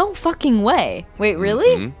shit, no fucking way. Wait,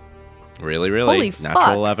 really? Mm-hmm. Really? Holy Natural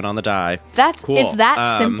fuck. 11 on the die. It's cool.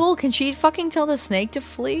 that simple? Can she fucking tell the snake to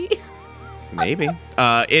flee? Maybe.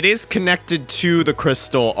 It is connected to the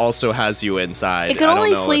crystal, also has you inside. It could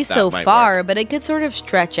only flee so far, work. but it could sort of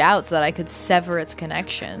stretch out so that I could sever its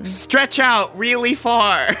connection. Stretch out really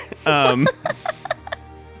far.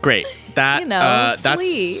 Great. That flee.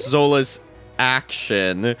 that's Zola's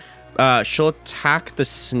action. She'll attack the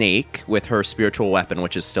snake with her spiritual weapon,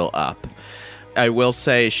 which is still up. I will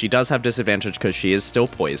say she does have disadvantage because she is still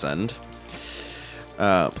poisoned.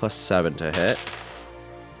 Plus 7 to hit.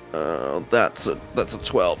 That's a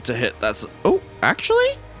 12 to hit.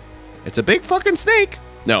 Actually, it's a big fucking snake.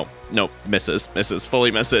 No, misses,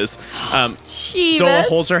 fully misses. Zola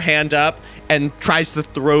holds her hand up and tries to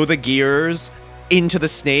throw the gears into the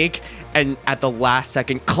snake, and at the last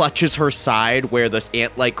second clutches her side where this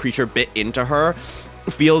ant-like creature bit into her,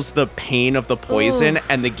 feels the pain of the poison,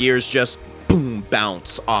 and the gears just boom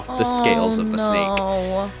bounce off the scales of the snake.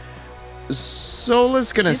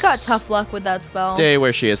 Zola's gonna. She's got tough luck with that spell. Stay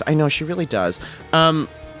where she is. I know she really does. End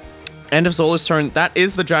of Zola's turn. That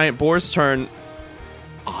is the giant boar's turn.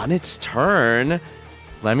 On its turn,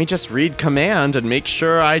 let me just read command and make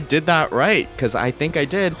sure I did that right, because I think I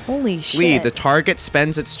did. Holy shit! Lee, the target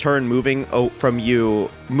spends its turn moving away from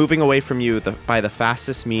you by the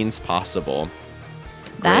fastest means possible.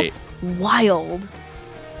 That's wild.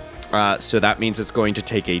 So that means it's going to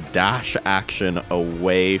take a dash action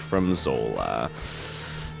away from Zola.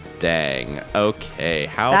 Dang. Okay.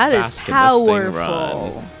 How fast can this thing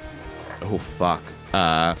run? Oh, fuck.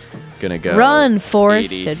 Gonna go. Run,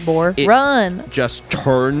 forested boar. Run. Just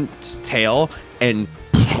turns tail and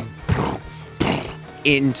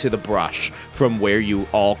into the brush from where you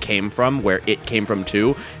all came from, where it came from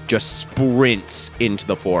too. Just sprints into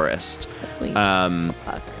the forest. Holy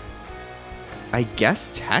fuck. I guess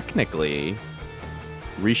technically,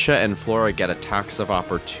 Risha and Flora get attacks of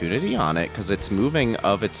opportunity on it because it's moving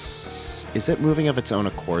of its. Is it moving of its own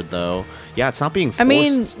accord though? Yeah, it's not being forced. I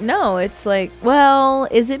mean, no, it's like, well,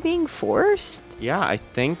 is it being forced? Yeah, I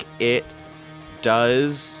think it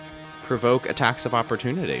does provoke attacks of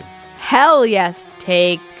opportunity. Hell yes,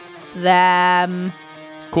 take them.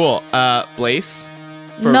 Cool. Blaze.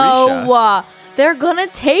 For no, Risha. They're gonna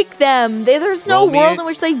take them. There's no world in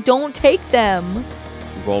which they don't take them.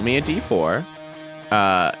 Roll me a d4.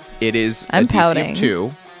 It is I'm a DC pouting. of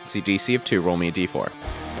 2. It's a DC of 2. Roll me a d4.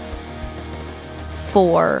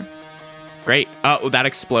 4. Great. Oh, that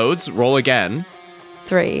explodes. Roll again.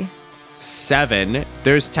 3. 7.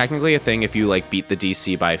 There's technically a thing if you beat the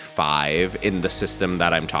DC by 5 in the system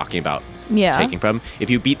that I'm talking about taking from. If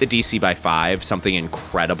you beat the DC by 5, something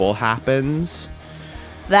incredible happens.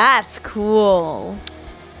 That's cool.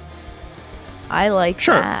 I like that.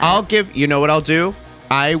 Sure. I'll give, you know what I'll do?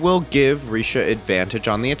 I will give Risha advantage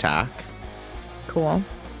on the attack. Cool.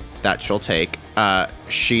 That she'll take.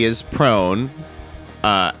 She is prone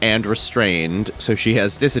and restrained, so she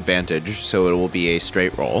has disadvantage, so it will be a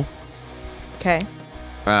straight roll. Okay.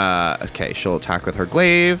 Okay, she'll attack with her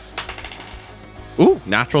glaive. Ooh,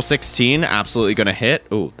 natural 16, absolutely gonna hit.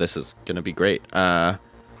 Ooh, this is gonna be great.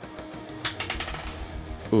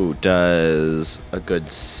 Ooh, does a good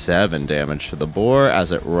 7 damage to the boar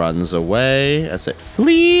as it runs away, as it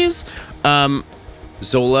flees.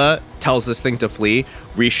 Zola tells this thing to flee.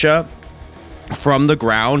 Risha, from the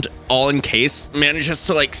ground, all encased, manages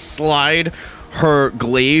to slide her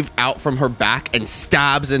glaive out from her back and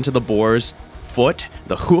stabs into the boar's foot,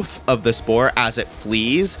 the hoof of this boar, as it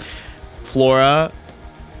flees. Flora,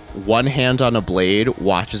 one hand on a blade,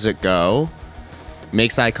 watches it go,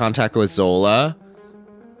 makes eye contact with Zola,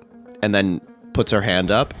 and then puts her hand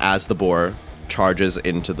up as the boar charges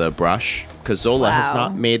into the brush, because Zola has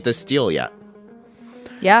not made this deal yet.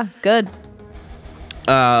 Yeah, good.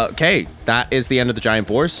 Okay, that is the end of the giant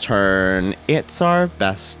boar's turn. It's our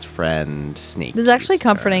best friend, Snake. This is actually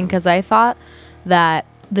comforting because I thought that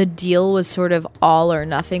the deal was sort of all or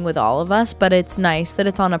nothing with all of us, but it's nice that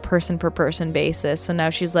it's on a person-per-person basis. So now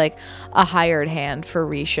she's like a hired hand for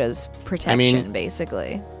Risha's protection,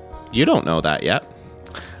 basically. You don't know that yet.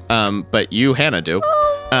 But you, Hannah, do.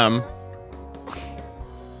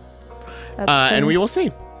 And we will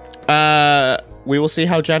see. We will see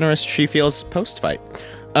how generous she feels post-fight.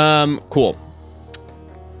 Cool.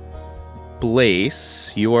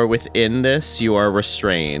 Blaze, you are within this. You are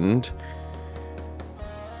restrained.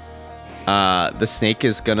 The snake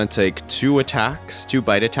is gonna take 2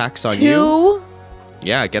 bite attacks on you. 2?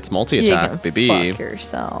 Yeah, it gets multi-attack, baby. Fuck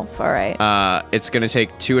yourself. All right. It's gonna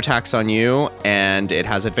take 2 attacks on you, and it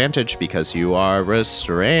has advantage because you are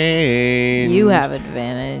restrained. You have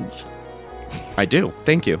advantage. I do.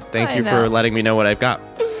 Thank you. Thank you for letting me know what I've got.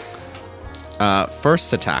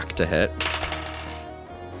 First attack to hit.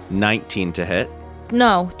 19 to hit.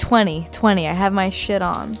 No, 20. 20. I have my shit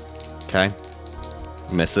on. Okay.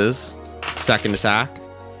 Misses. Second attack.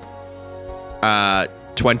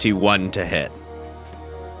 21 to hit.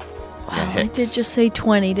 Wow, I did just say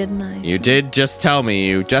 20, didn't I? You did just tell me.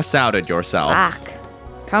 You just outed yourself.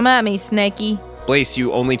 Fuck. Come at me, Snakey. Blaze,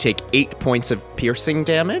 you only take 8 points of piercing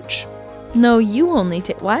damage. No, you only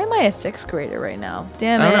take... Why am I a 6th grader right now?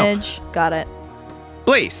 Damage. Got it.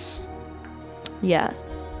 Blaze. Yeah.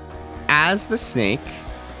 As the snake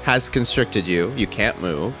has constricted you, you can't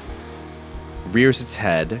move, rears its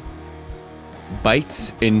head,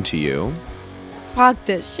 bites into you. Fuck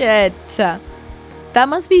this shit. That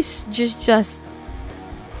must be just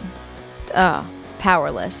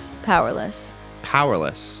powerless. Powerless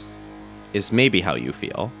is maybe how you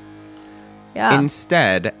feel. Yeah.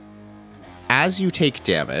 Instead, as you take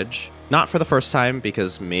damage, not for the first time,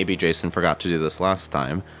 because maybe Jason forgot to do this last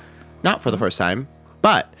time, not for the first time,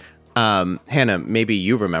 but Hannah, maybe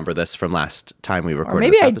you remember this from last time we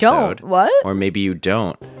recorded this episode. Or maybe I don't. What? Or maybe you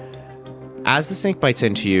don't. As the snake bites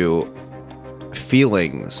into you,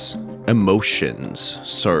 feelings, emotions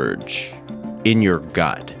surge in your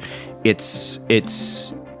gut. It's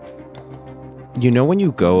you know when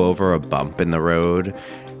you go over a bump in the road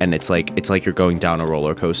and it's like you're going down a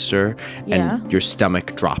roller coaster and your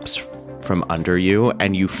stomach drops from under you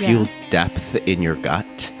and you feel depth in your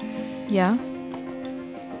gut? Yeah.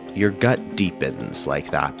 Your gut deepens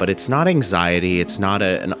like that, but it's not anxiety. It's not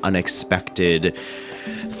an unexpected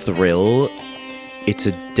thrill. It's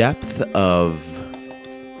a depth of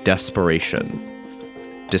desperation,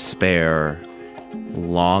 despair,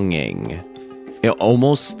 longing,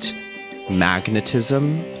 almost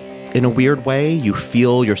magnetism in a weird way. You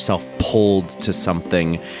feel yourself pulled to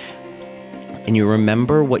something, and you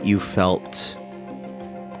remember what you felt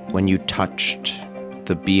when you touched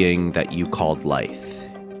the being that you called Lythe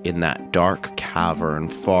in that dark cavern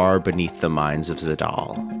far beneath the mines of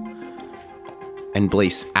Zadal. And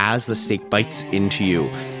Blaze, as the snake bites into you,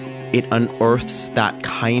 it unearths that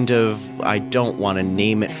kind of, I don't want to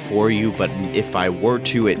name it for you, but if I were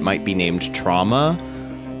to, it might be named trauma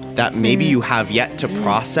that maybe you have yet to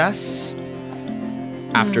process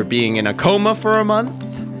after being in a coma for a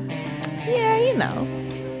month. Yeah, you know.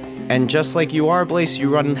 And just like you are, Blaze, you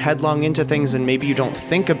run headlong into things and maybe you don't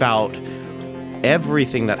think about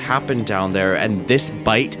everything that happened down there, and this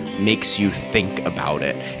bite makes you think about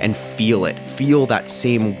it and feel it. Feel that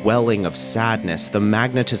same welling of sadness, the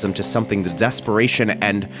magnetism to something, the desperation,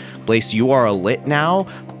 and Blaze, you are lit now,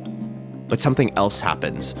 but something else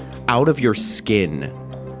happens. Out of your skin,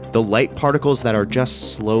 the light particles that are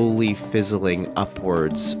just slowly fizzling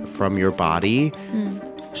upwards from your body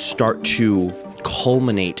start to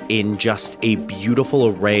culminate in just a beautiful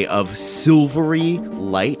array of silvery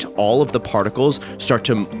light. All of the particles start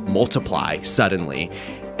to multiply suddenly,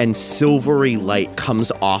 and silvery light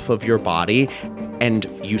comes off of your body, and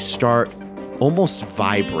you start almost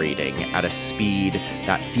vibrating at a speed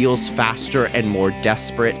that feels faster and more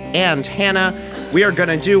desperate. And Hannah, we are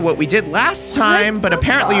gonna do what we did last time, but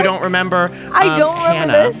apparently you don't remember. I don't remember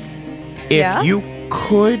Hannah, this. If you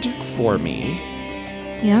could for me,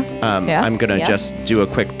 I'm gonna just do a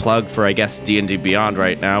quick plug for, I guess, D&D Beyond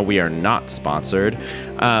right now. We are not sponsored.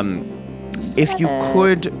 If you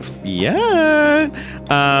could,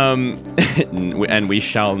 and we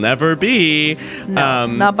shall never be. No,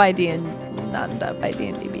 not by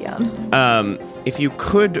D&D Beyond. If you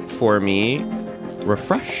could for me,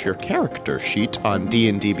 refresh your character sheet on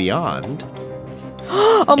D&D Beyond.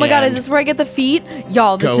 Oh my god, is this where I get the feat?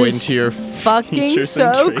 Y'all, this is into your fucking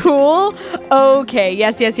so cool. Okay,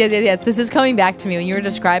 yes. This is coming back to me. When you were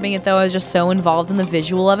describing it, though, I was just so involved in the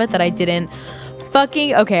visual of it that I didn't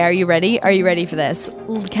fucking... Okay, are you ready? Are you ready for this?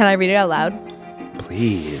 Can I read it out loud?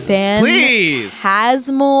 Please.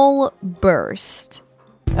 Phantasmal Burst.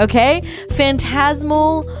 Okay?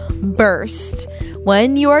 Phantasmal Burst.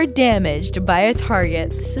 When you are damaged by a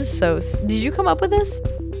target... This is so... Did you come up with this?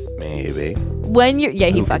 Maybe. When you're,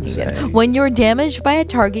 he fucking did. When you're damaged by a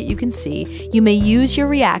target you can see, you may use your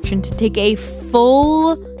reaction to take a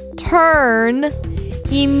full turn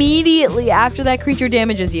immediately after that creature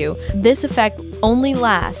damages you. This effect only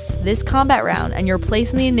lasts this combat round, and your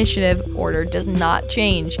place in the initiative order does not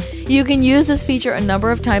change. You can use this feature a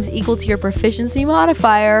number of times equal to your proficiency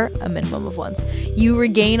modifier, a minimum of once. You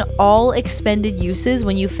regain all expended uses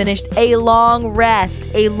when you finished a long rest.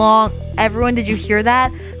 Everyone, did you hear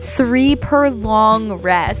that? 3 per long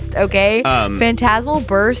rest, okay? Phantasmal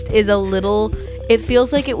Burst is a little... It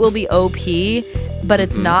feels like it will be OP, but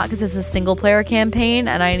it's not, because it's a single player campaign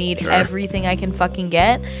and I need everything I can fucking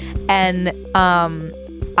get. And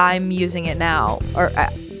I'm using it now. Or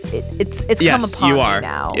it's come upon me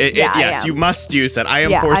now. Yes, you must use it. I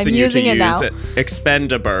am forcing you to use it.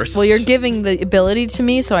 Expend a burst. Well, you're giving the ability to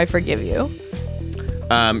me, so I forgive you.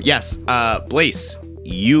 Yes, Blaze,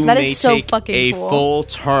 you may take a full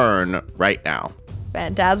turn right now.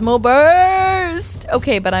 Phantasmal Burst!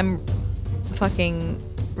 Okay, but I'm fucking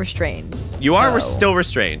restrained. You are still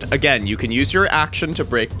restrained. Again, you can use your action to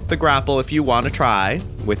break the grapple if you want to try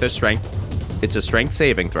with a strength. It's a strength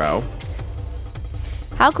saving throw.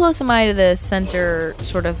 How close am I to the center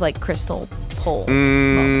sort of like crystal pole?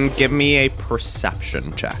 Give me a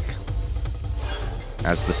perception check.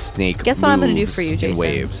 As the snake Guess what I'm going to do for you, Jason?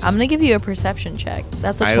 Waves. I'm going to give you a perception check.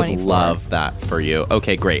 That's a 24. I would love that for you.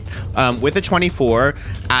 Okay, great. With a 24,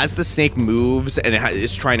 as the snake moves and it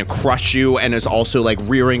is trying to crush you and is also like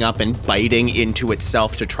rearing up and biting into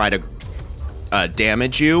itself to try to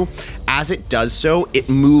damage you, as it does so, it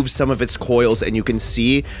moves some of its coils and you can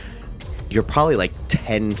see you're probably like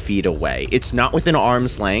 10 feet away. It's not within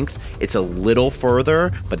arm's length. It's a little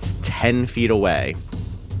further, but it's 10 feet away.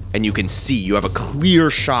 And you can see you have a clear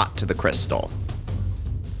shot to the crystal.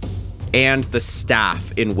 And the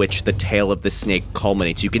staff in which the tail of the snake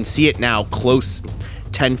culminates. You can see it now close,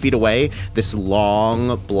 10 feet away. This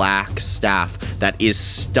long black staff that is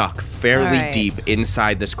stuck fairly deep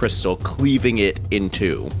inside this crystal, cleaving it in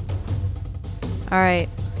two. All right.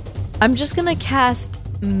 I'm just going to cast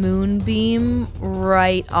Moonbeam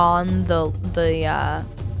right on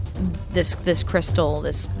this crystal,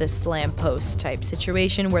 this lamppost type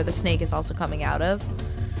situation where the snake is also coming out of.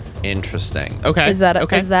 Interesting. Okay. Is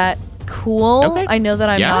that cool? Okay. I know that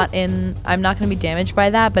I'm not going to be damaged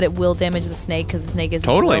by that, but it will damage the snake because the snake is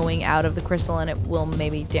blowing out of the crystal and it will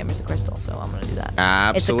maybe damage the crystal. So I'm going to do that.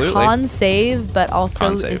 Absolutely. It's a con save, but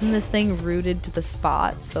also isn't this thing rooted to the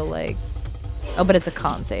spot? So like, but it's a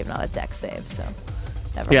con save, not a dex save. So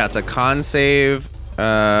never mind. It's a con save.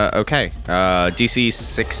 Okay. DC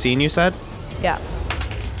 16, you said? Yeah.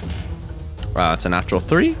 It's a natural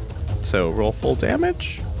 3, so roll full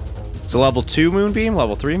damage. It's a level 2 Moonbeam,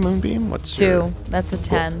 level 3 Moonbeam. What's 2? That's a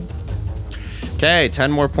 10. Okay,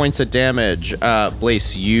 10 more points of damage.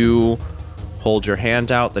 Blaze, you hold your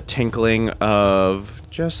hand out. The tinkling of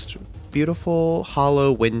just beautiful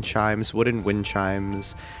hollow wind chimes, wooden wind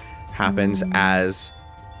chimes, happens as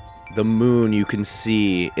the moon you can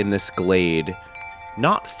see in this glade,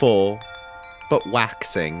 not full, but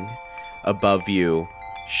waxing above you,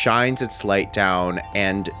 shines its light down,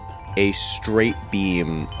 and a straight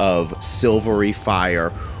beam of silvery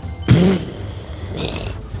fire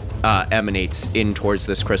emanates in towards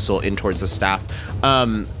this crystal, in towards the staff.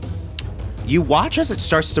 You watch as it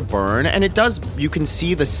starts to burn, and it does, you can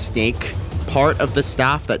see the snake part of the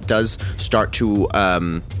staff that does start to,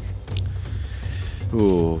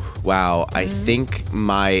 ooh, wow. I think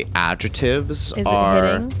my adjectives are...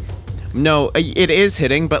 hitting? No, it is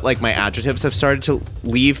hitting, but like my adjectives have started to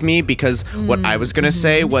leave me because what I was going to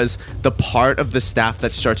say was the part of the staff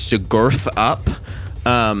that starts to girth up.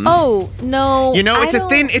 Oh, no. You know, it's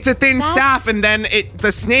a thin staff, and then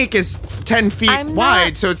the snake is 10 feet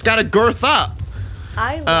wide, so it's got to girth up.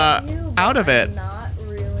 I love you, out of it. I'm not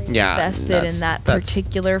really invested in that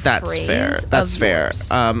particular phrase. That's fair.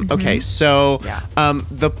 Okay, so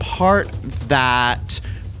the part that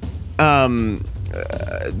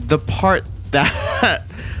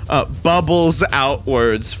bubbles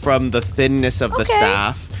outwards from the thinness of the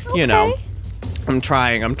staff, you know. I'm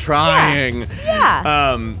trying.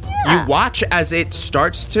 Yeah. You watch as it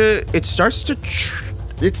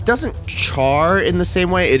doesn't char in the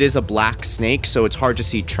same way. It is a black snake, so it's hard to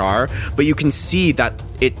see char, but you can see that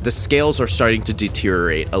the scales are starting to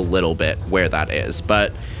deteriorate a little bit where that is.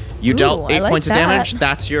 But you dealt 8 points of damage.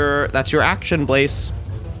 That's your action, Blaze.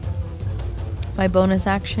 My bonus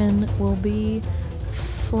action will be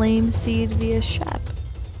Flame Seed via Shep.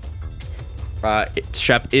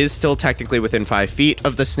 Shep is still technically within 5 feet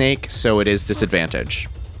of the snake, so it is disadvantage.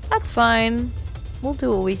 That's fine. We'll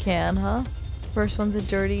do what we can, huh? First one's a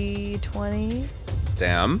dirty 20.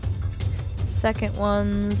 Damn. Second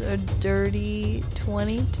one's a dirty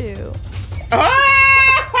 22.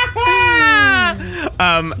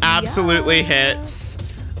 Absolutely hits.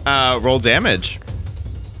 Roll damage.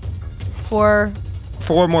 4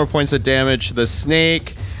 more points of damage to the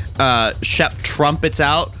snake. Shep trumpets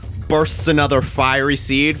out, bursts another fiery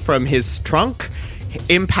seed from his trunk,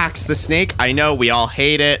 impacts the snake. I know, we all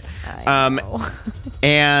hate it. I know.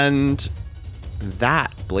 And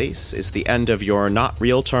that, Blaze, is the end of your not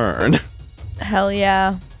real turn. Hell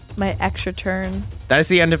yeah. My extra turn. That is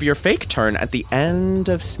the end of your fake turn. At the end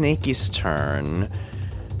of Snakey's turn,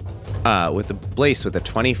 with the Blaze with a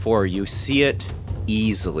 24, you see it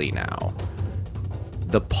easily now.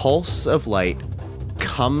 The pulse of light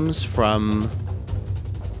comes from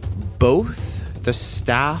both the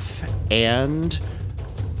staff and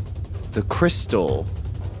the crystal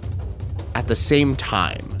at the same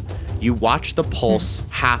time. You watch the pulse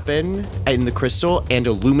happen in the crystal and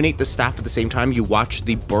illuminate the staff at the same time. You watch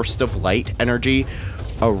the burst of light energy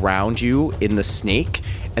around you in the snake.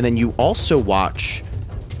 And then you also watch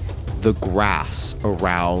the grass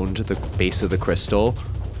around the base of the crystal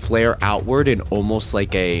flare outward in almost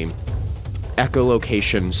like a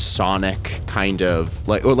echolocation sonic kind of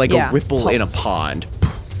like, or like a ripple in a pond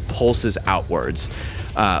pulses outwards.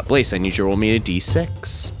 Blaze, I need you to roll me a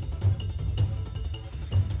d6.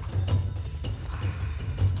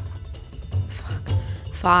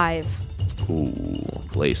 5. Ooh,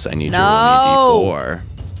 Blaze, I need you to roll me a d4.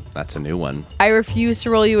 That's a new one. I refuse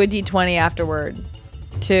to roll you a d20 afterward.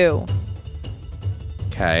 2.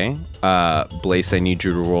 Okay. Blaze, I need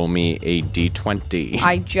you to roll me a d20.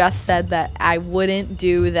 I just said that I wouldn't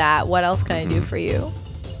do that. What else can I do for you?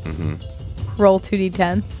 Roll 2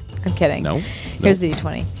 d10s. I'm kidding. No. Here's the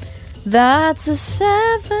d20. That's a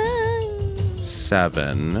 7.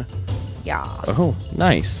 7. Yeah. Oh,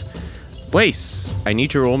 nice. Blaze, I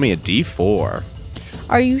need you to roll me a d4.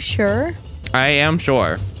 Are you sure? I am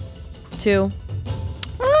sure. 2.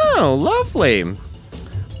 Oh, lovely.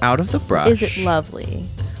 Out of the brush. Is it lovely?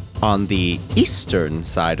 On the eastern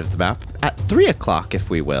side of the map, at 3 o'clock, if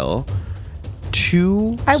we will,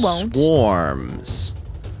 2 swarms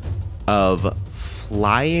of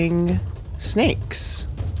flying snakes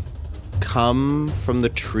come from the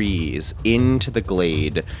trees into the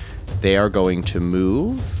glade. They are going to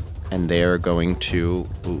move, and they are going to...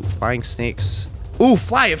 Ooh, flying snakes. Ooh,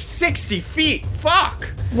 fly of 60 feet! Fuck!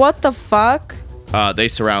 What the fuck? They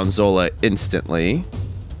surround Zola instantly.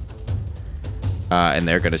 And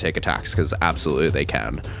they're going to take attacks, because absolutely they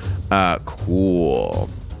can. Cool.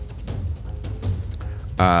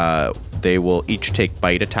 They will each take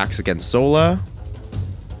bite attacks against Zola.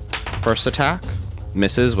 First attack.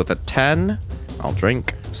 Misses with a 10. I'll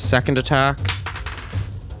drink. Second attack.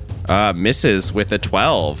 Misses with a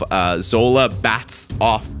 12. Zola bats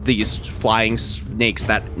off these flying snakes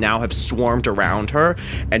that now have swarmed around her,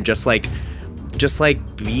 and just like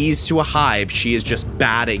bees to a hive, she is just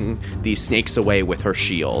batting these snakes away with her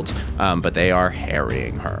shield. But they are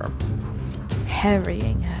harrying her.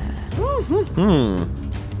 Harrying her.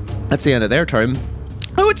 That's the end of their turn.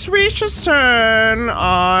 Oh, it's Risha's turn.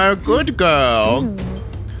 Our good girl.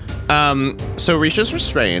 So Risha's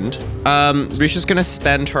restrained. Risha's gonna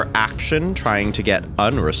spend her action trying to get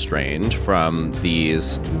unrestrained from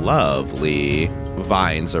these lovely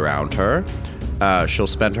vines around her. She'll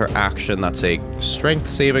spend her action. That's a strength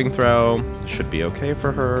saving throw. Should be okay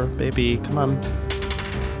for her, baby. Come on.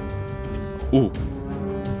 Ooh.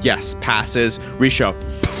 Yes, passes. Risha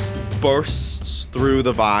bursts through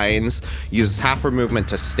the vines, uses half her movement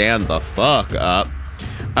to stand the fuck up.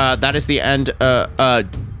 That is the end.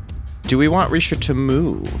 Do we want Risha to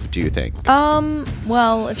move, do you think?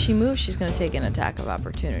 Well, if she moves, she's gonna take an attack of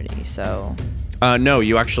opportunity, so... No,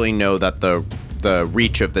 you actually know that the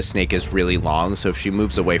reach of the snake is really long, so if she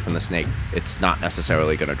moves away from the snake, it's not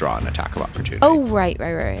necessarily gonna draw an attack of opportunity. Oh, right.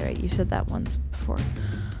 You said that once before.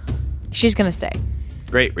 She's gonna stay.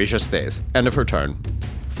 Great, Risha stays. End of her turn.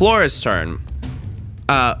 Flora's turn.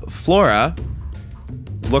 Flora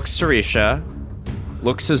looks to Risha,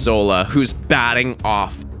 looks to Zola, who's batting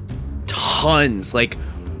off tons, like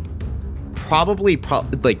probably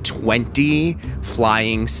like 20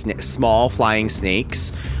 small flying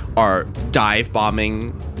snakes are dive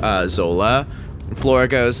bombing Zola. And Flora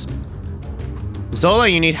goes, Zola,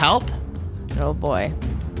 you need help? Oh boy.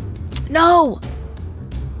 No!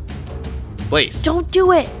 Blaze. Don't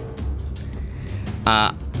do it!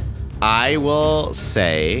 I will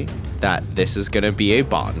say that this is gonna be a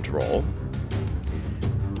bond roll.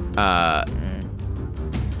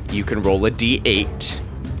 You can roll a d8.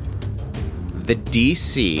 The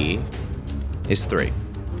DC is 3.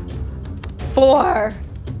 4.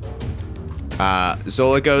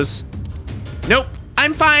 Zola goes, nope,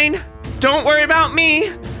 I'm fine. Don't worry about me.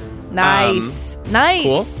 Nice.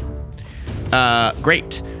 Nice. Cool.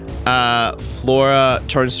 Great. Flora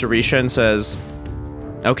turns to Risha and says,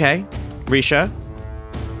 okay, Risha,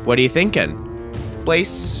 what are you thinking?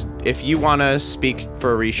 Blaze, if you want to speak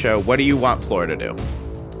for Risha, what do you want Flora to do?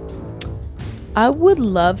 I would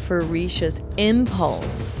love for Risha's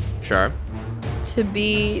impulse Sure.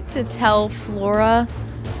 to tell Flora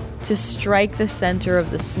to strike the center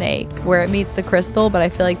of the snake where it meets the crystal, but I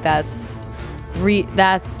feel like that's very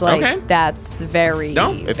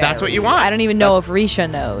No, if that's what you want. I don't even know if Risha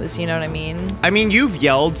knows, you know what I mean? I mean, you've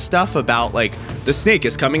yelled stuff about, like, the snake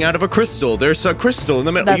is coming out of a crystal. There's a crystal in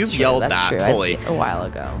the middle. You've yelled that fully. A while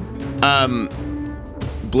ago.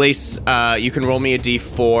 Blaze, you can roll me a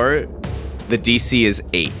d4. The DC is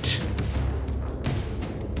 8.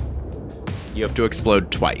 You have to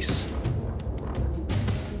explode twice.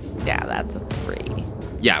 Yeah, that's a 3.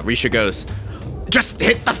 Yeah, Risha goes, just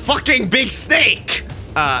hit the fucking big snake!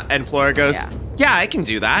 And Flora goes, yeah, I can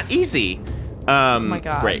do that. Easy. Oh my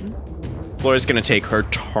god. Great. Flora's gonna take her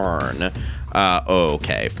turn.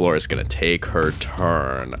 Okay, Flora's gonna take her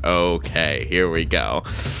turn. Okay, here we go.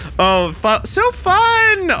 Oh, so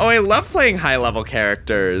fun! Oh, I love playing high-level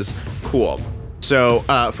characters. Cool. So,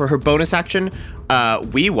 for her bonus action,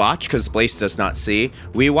 we watch, because Blaze does not see,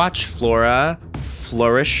 we watch Flora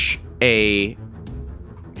flourish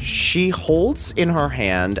she holds in her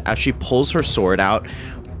hand, as she pulls her sword out,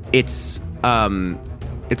 it's a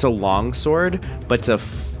long sword, but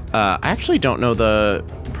it's I actually don't know the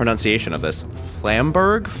pronunciation of this.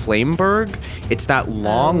 Flamberg? It's that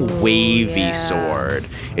long, wavy sword.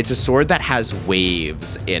 It's a sword that has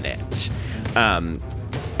waves in it.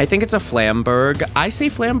 I think it's a Flamberg. I say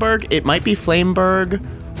Flamberg. It might be Flameberg.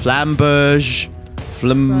 Flamberge.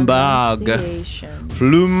 Flumbag.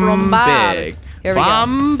 Flumbig.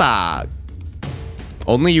 Flambag.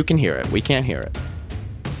 Only you can hear it. We can't hear it.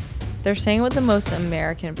 They're saying with the most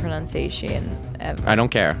American pronunciation ever. I don't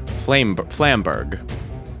care. Flamberg.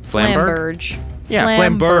 Flamberge. Yeah,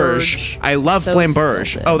 Flamberge. I love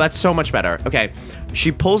Flamberge. Oh, that's so much better. Okay.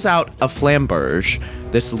 She pulls out a Flamberge,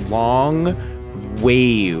 this long,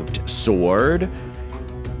 waved sword.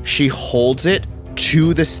 She holds it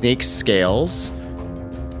to the snake's scales,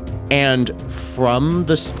 and from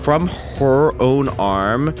her own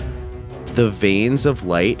arm, the veins of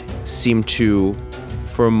light seem to,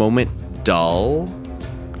 for a moment, dull,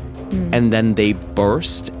 and then they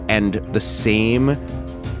burst, and the same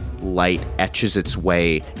light etches its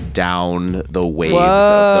way down the waves of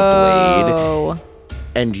the blade.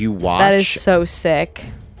 And you watch. That is so sick.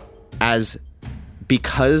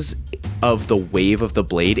 Because of the wave of the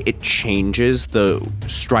blade, it changes the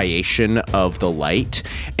striation of the light,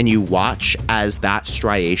 and you watch as that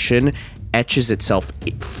striation etches itself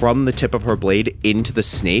from the tip of her blade into the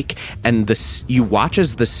snake, and you watch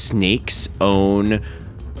as the snake's own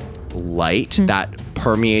light that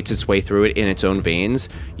permeates its way through it in its own veins.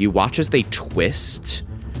 You watch as they twist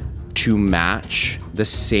to match the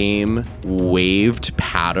same waved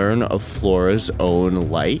pattern of Flora's own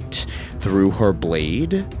light through her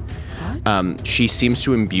blade. She seems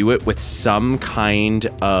to imbue it with some kind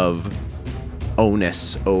of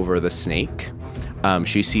onus over the snake.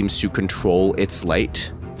 She seems to control its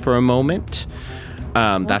light for a moment.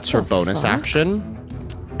 That's her bonus action.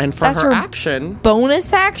 And for her action...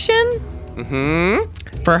 Bonus action?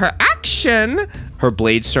 For her action, her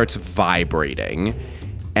blade starts vibrating.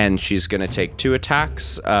 And she's going to take 2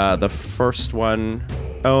 attacks. The first one...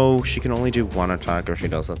 Oh, she can only do 1 attack if she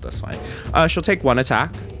does it this way. She'll take 1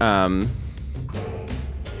 attack. And...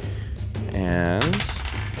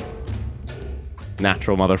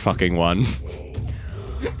 Natural motherfucking 1.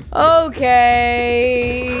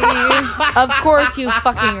 Okay. Of course you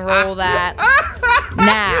fucking roll that.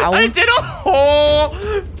 Now. I did a whole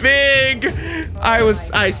big...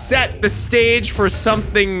 I set the stage for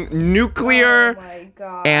something nuclear. Oh my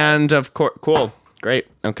god. And of course... Cool. Great.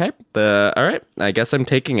 Okay. All right. I guess I'm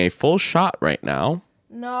taking a full shot right now.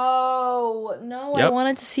 No. Yep. I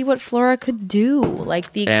wanted to see what Flora could do.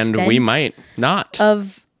 Like the extent and we might not.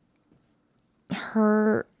 Of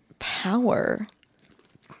her power.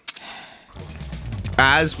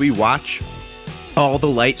 As we watch all the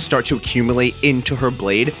light start to accumulate into her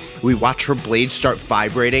blade, we watch her blade start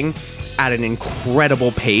vibrating at an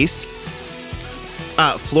incredible pace.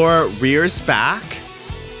 Flora rears back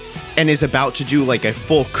and is about to do like a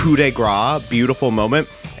full coup de grace, beautiful moment.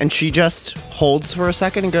 And she just holds for a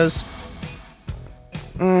second and goes,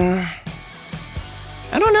 I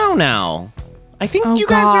don't know now. I think you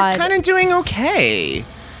guys are kind of doing okay.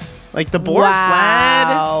 Like the boar fled.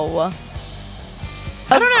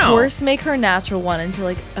 I don't know. Of course, make her natural one into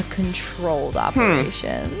like a controlled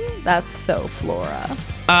operation. That's so Flora.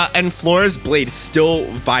 And Flora's blade is still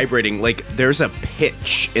vibrating. Like there's a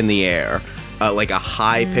pitch in the air, like a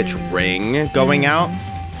high pitch ring going out.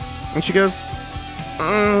 And she goes,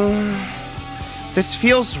 "This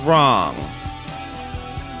feels wrong.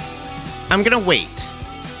 I'm gonna wait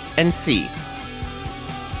and see."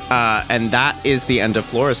 And that is the end of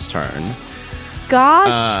Flora's turn.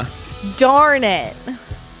 Gosh, darn it!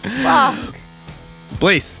 Fuck.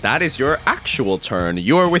 Blaze, that is your actual turn.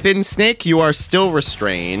 You're within Snake. You are still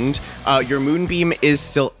restrained. Your moonbeam is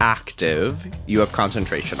still active. You have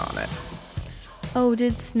concentration on it. Oh,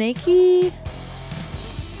 did Snakey?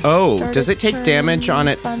 Oh, start does it its take turn damage on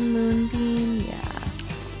it? on Moonbeam? Yeah.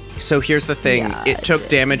 So here's the thing. Yeah, it took did.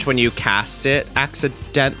 damage when you cast it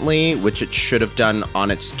accidentally, which it should have done on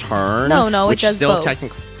its turn. No, it which does still both.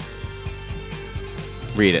 technically.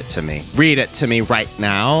 Read it to me. Read it to me right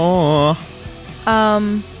now.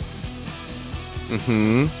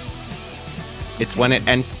 It's when it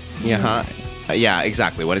yeah,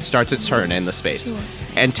 exactly. When it starts its turn in the space. Sure.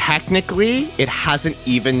 And technically, it hasn't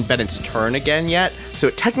even been its turn again yet, so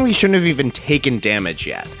it technically shouldn't have even taken damage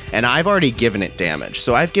yet. And I've already given it damage,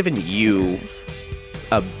 so I've given you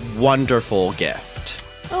a wonderful gift.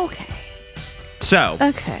 Okay. So,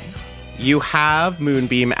 Okay. you have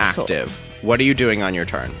Moonbeam active. What are you doing on your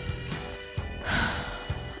turn?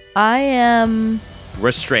 I am.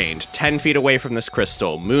 Restrained, 10 feet away from this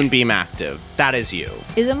crystal, Moonbeam active. That is you.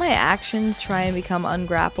 Is it my action to try and become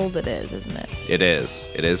ungrappled? It is, isn't it? It is.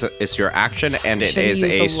 It's your action, and it Should've is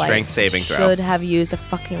used a light- strength saving throw. Should have used a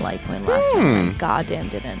fucking light point last time. I goddamn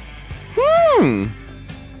didn't.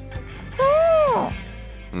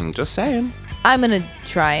 Just saying. I'm gonna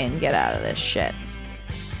try and get out of this shit.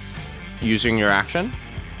 Using your action,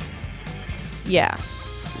 Yeah.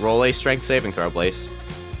 roll a strength saving throw, Blaze.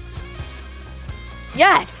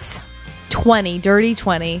 Yes! 20. Dirty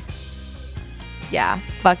 20. Yeah.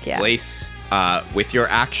 Fuck yeah. Blaze, with your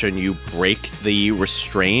action, you break the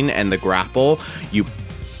restrain and the grapple.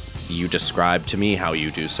 You describe to me how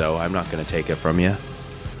you do so. I'm not going to take it from you.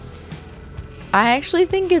 I actually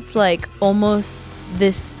think it's like almost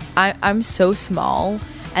this. I'm so small,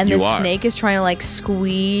 and You this are. snake is trying to like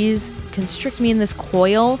constrict me in this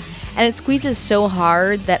coil, and it squeezes so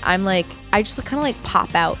hard that I'm like, I just kind of like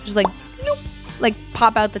pop out, just like, nope, like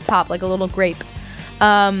pop out the top like a little grape.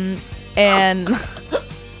 And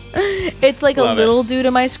it's like Love a it. little due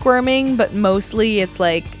to my squirming, but mostly it's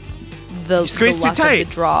like the squeeze too luck of tight.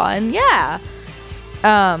 the draw, and yeah.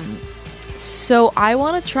 So I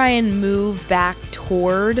want to try and move back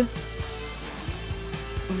toward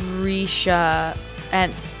Risha,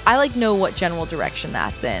 and I like know what general direction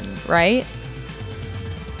that's in, right?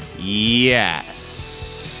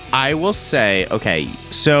 Yes. I will say, okay,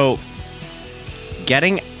 so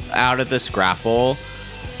getting out of this grapple,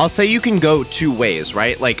 I'll say you can go two ways,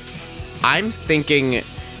 right? Like, I'm thinking,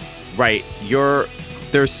 right,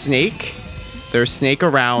 there's snake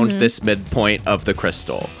around this midpoint of the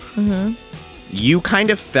crystal. You kind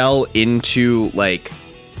of fell into, like,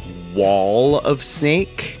 wall of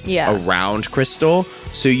snake around crystal,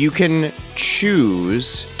 so you can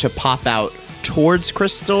choose to pop out towards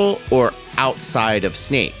crystal or outside of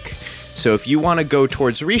snake. So if you want to go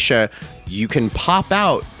towards Risha, you can pop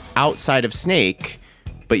out outside of snake,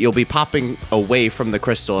 but you'll be popping away from the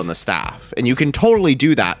crystal and the staff. And you can totally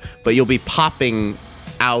do that, but you'll be popping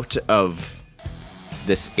out of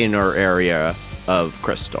this inner area of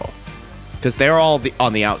crystal. Because they're all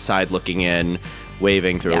on the outside looking in,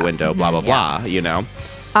 waving through a window, blah, blah, blah, you know?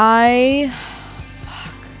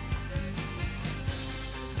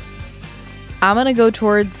 I'm gonna go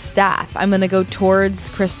towards staff. I'm gonna go towards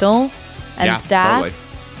crystal and staff.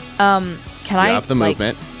 Totally. Can I have the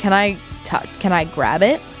movement. Can I grab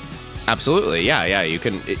it? Absolutely, yeah. You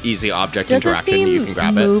can easy object Does it interaction. seem You can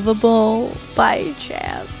grab it. movable by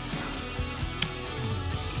chance?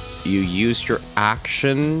 You used your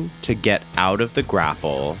action to get out of the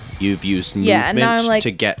grapple. You've used Yeah, and now I'm movement like,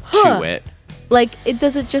 to get huh. to it. Like,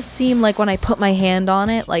 does it just seem like when I put my hand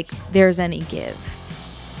on it, like there's any give?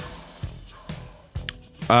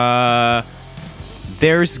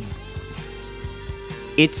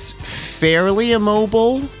 It's fairly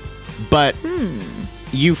immobile, but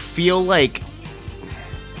you feel like,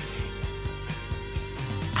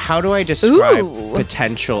 how do I describe Ooh.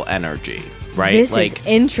 potential energy, right? This like, is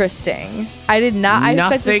interesting. I did not. I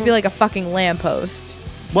expect this to nothing- be like a fucking lamppost.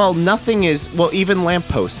 well, nothing is, well, even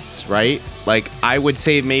lampposts, right? Like, I would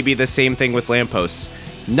say maybe the same thing with lampposts.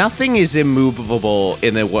 Nothing is immovable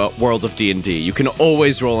in the world of D&D. You can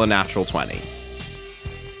always roll a natural 20.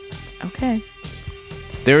 Okay.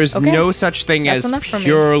 There is Okay. no such thing That's as enough for me.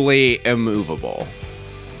 purely immovable.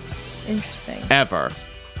 Interesting. Ever.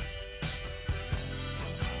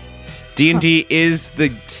 D&D is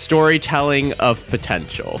the storytelling of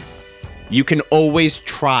potential. You can always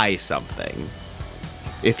try something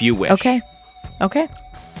if you wish. Okay.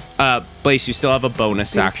 Blaze, you still have a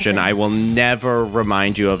bonus Beautiful action. thing. I will never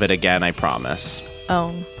remind you of it again, I promise.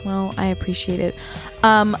 Oh, well, I appreciate it.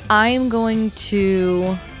 I'm going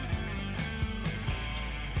to...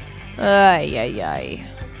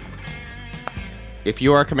 If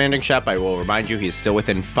you are commanding Shep, I will remind you he's still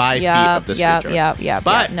within 5 feet of this creature.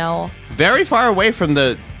 But no. very far away from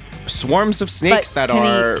the swarms of snakes But that can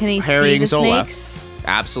are he harrying see the Zola. snakes?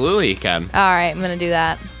 Absolutely, he can. All right, I'm going to do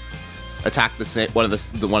that. Attack the snake, one of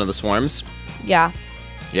the swarms. Yeah.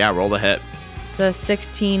 Yeah, roll the hit. It's a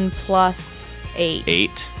 16 plus 8.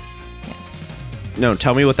 8. No,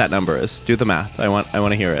 tell me what that number is. Do the math. I want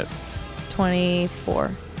to hear it.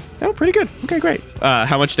 24. Oh, pretty good. Okay, great.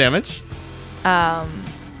 How much damage?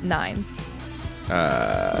 9.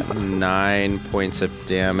 9 points of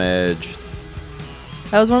damage.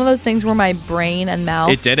 That was one of those things where my brain and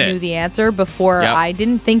mouth It did it. knew the answer before Yep. I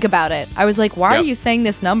didn't think about it. I was like, why are Yep. you saying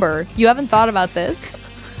this number? You haven't thought about this?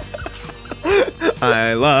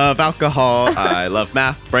 I love alcohol. I love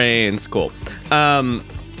math brains. Cool.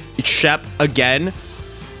 Shep again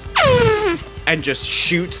and just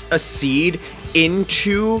shoots a seed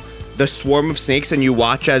into the swarm of snakes, and you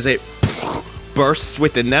watch as it bursts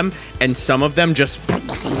within them, and some of them just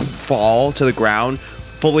fall to the ground,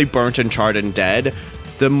 fully burnt and charred and dead.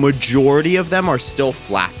 The majority of them are still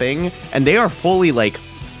flapping, and they are fully like,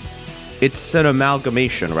 it's an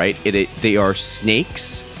amalgamation, right? They are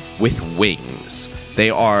snakes with wings.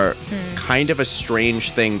 They are kind of a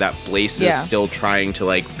strange thing that Blaze Yeah. is still trying to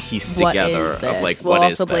like piece What together is this? of like well, what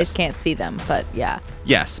also is Blaze this? can't see them, but yeah.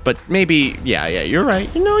 Yes, but maybe yeah, you're right.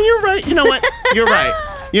 You're right. You know what? You're right.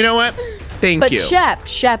 You know what? Thank But you.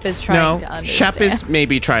 Shep is trying to No, understand. Shep is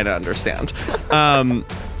maybe trying to understand.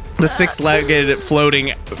 The six-legged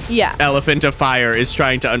floating Yeah. elephant of fire is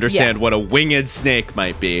trying to understand Yeah. what a winged snake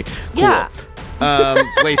might be. Cool. Yeah.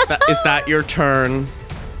 Blaze, is that your turn?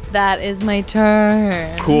 That is my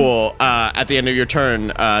turn. Cool. At the end of your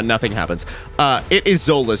turn, nothing happens. It is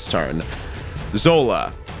Zola's turn.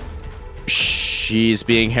 Zola. She's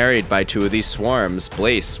being harried by two of these swarms.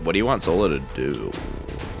 Blaze, what do you want Zola to do?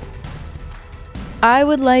 I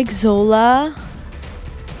would like Zola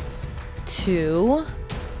to...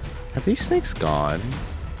 Have these snakes gone?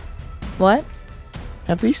 What?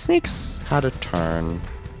 Have these snakes had a turn?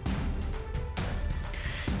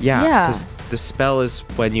 Yeah, Yeah. because the spell is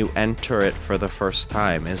when you enter it for the first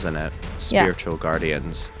time, isn't it? Spiritual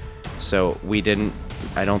Guardians. So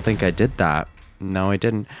I don't think I did that. No, I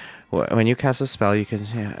didn't. When you cast a spell, you can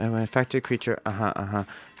an affected creature.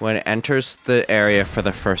 When it enters the area for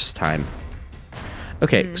the first time.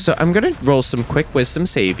 Okay, so I'm gonna roll some quick wisdom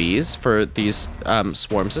savies for these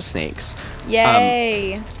swarms of snakes.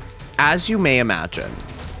 Yay. As you may imagine,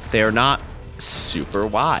 they're not super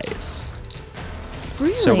wise.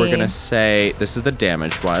 Really? So we're gonna say this is the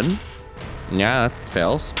damaged one. Yeah, that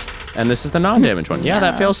fails. And this is the non-damaged one. Yeah,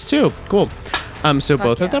 that fails too. Cool. So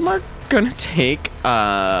both of them are gonna take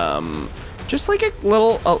just like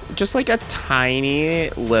a tiny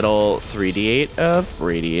little 3d8 of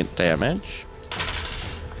radiant damage.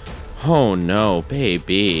 Oh no,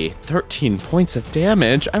 baby. 13 points of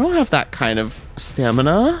damage. I don't have that kind of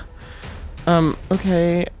stamina.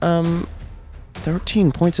 Okay.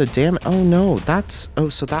 13 points of damage. Oh no,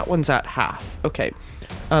 so that one's at half. Okay.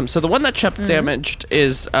 So the one that Shep damaged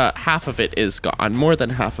is half of it is gone. More than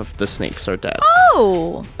half of the snakes are dead.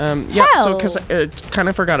 Oh. Yeah, so because I kind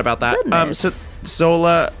of forgot about that. So Goodness.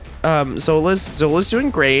 Zola's doing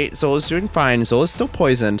great. Zola's doing fine. Zola's still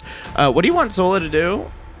poisoned. What do you want Zola to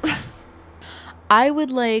do? I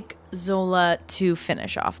would like Zola to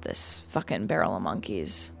finish off this fucking barrel of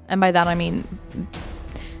monkeys. And by that I mean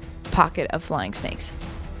pocket of flying snakes.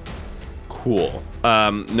 Cool.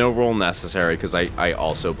 No roll necessary because I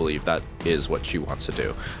also believe that is what she wants to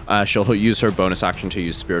do. She'll use her bonus action to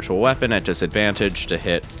use spiritual weapon at disadvantage to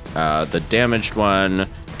hit the damaged one.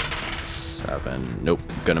 7. Nope,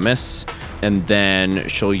 gonna miss. And then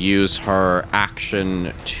she'll use her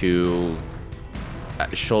action to.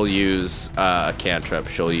 She'll use a cantrip.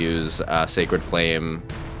 She'll use Sacred Flame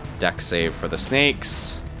dex save for the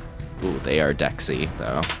snakes. Ooh, they are dexy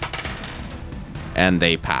though. And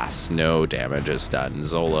they pass. No damage is done.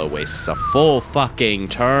 Zola wastes a full fucking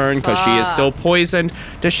turn because she is still poisoned.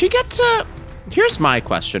 Does she get to... Here's my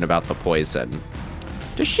question about the poison.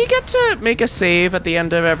 Does she get to make a save at the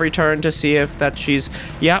end of every turn to see if that she's...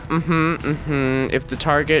 Yeah, If the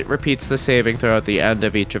target repeats the saving throw at the end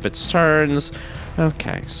of each of its turns.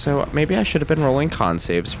 Okay, so maybe I should have been rolling con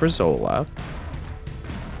saves for Zola.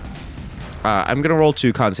 I'm going to roll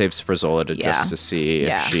 2 con saves for Zola just to see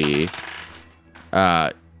if she...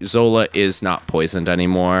 Zola is not poisoned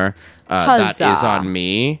anymore. That is on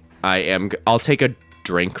me. I'll take a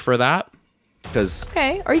drink for that.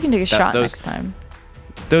 Okay, or you can take a shot next time.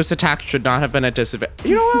 Those attacks should not have been at disadvantage.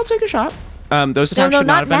 You know what? I'll take a shot. Those attacks should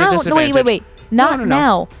not have been at disadvantage. No, wait. Not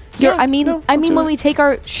now. Yeah, I mean when we take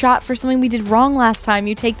our shot for something we did wrong last time,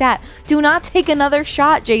 you take that. Do not take another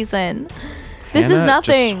shot, Jason. This is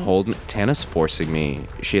nothing. Just hold me. Tana's forcing me.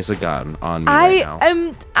 She has a gun on me right now.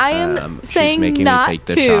 I am saying she's making not me take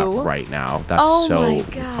the to. shot right now. That's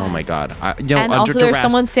Oh my god. And also there's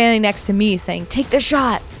someone standing next to me saying, "Take the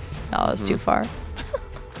shot." Oh, that's too far.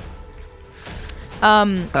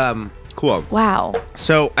 Cool. Wow.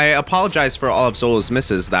 So I apologize for all of Zola's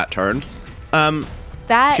misses that turn.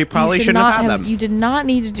 That she probably shouldn't have had them. You did not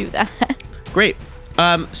need to do that. Great.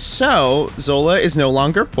 So Zola is no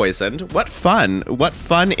longer poisoned. What fun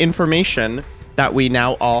information that we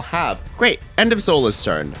now all have. Great. End of Zola's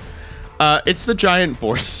turn. It's the giant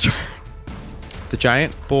boar's turn. The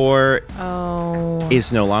giant boar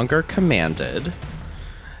is no longer commanded.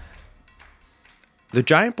 The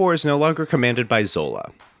giant boar is no longer commanded by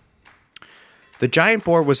Zola. The giant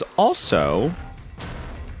boar was also...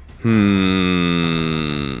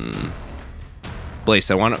 Blaze,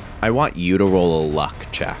 I want you to roll a luck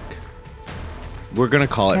check. We're going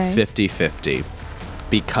to call it 50-50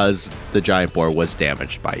 because the giant boar was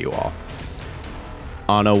damaged by you all.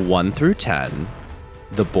 On a 1 through 10,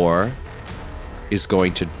 the boar is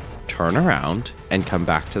going to turn around and come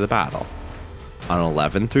back to the battle. On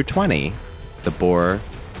 11 through 20, the boar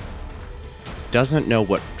doesn't know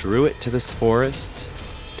what drew it to this forest,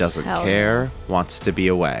 doesn't care, wants to be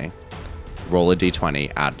away. Roll a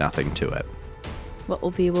d20, add nothing to it. What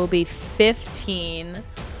will be 15.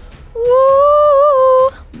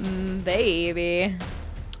 Woo! Baby.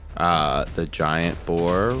 The giant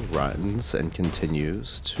boar runs and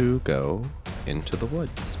continues to go into the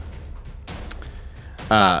woods.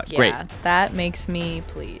 Great. That makes me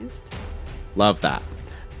pleased. Love that.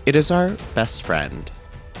 It is our best friend,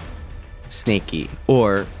 Snakey,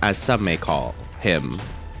 or as some may call him,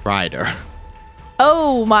 Ryder.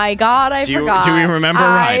 Oh my god, I forgot. Do we remember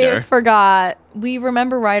Ryder? I forgot. We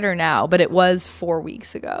remember Ryder now, but it was 4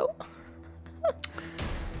 weeks ago.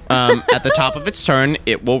 At the top of its turn,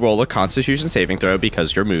 it will roll a Constitution saving throw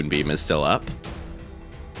because your moonbeam is still up.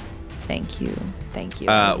 Thank you.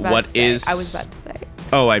 I was about to say.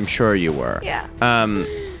 Oh, I'm sure you were. Yeah.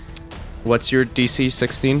 What's your DC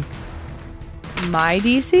 16? My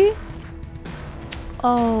DC?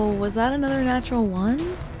 Oh, was that another natural one?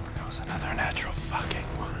 That was another natural fucking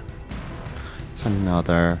one. It's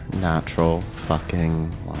another natural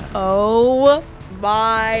fucking one. Oh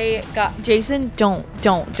my god. Jason, don't.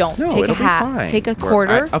 No, take a half. Fine. Take a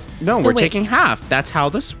quarter. We're taking half. That's how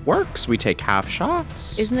this works. We take half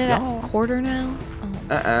shots. Isn't it a quarter now?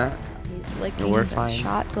 Oh. He's licking the fine.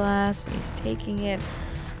 shot glass. He's taking it.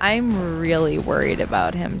 I'm really worried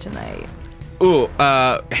about him tonight. Ooh,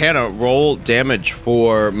 Hannah, roll damage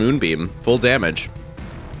for Moonbeam. Full damage.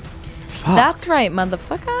 Fuck. That's right,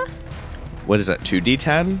 motherfucker. What is that,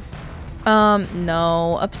 2d10?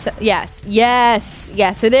 No. Yes,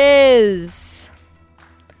 it is.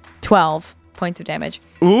 12 points of damage.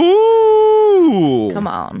 Ooh. Come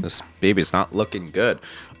on. This baby's not looking good.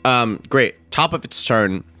 Great. Top of its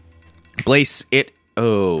turn. Blaze,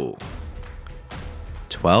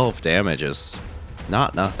 12 damage is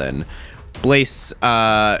not nothing. Blaze,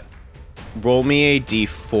 roll me a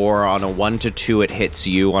d4. On a 1 to 2, it hits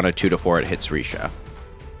you. On a 2 to 4, it hits Risha.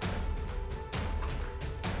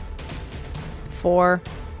 4.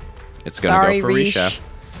 It's gonna go for Risha.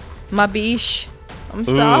 My biche. I'm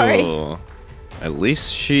sorry. Ooh. At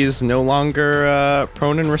least she's no longer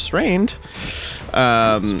prone and restrained.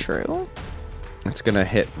 That's true. It's gonna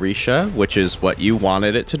hit Risha, which is what you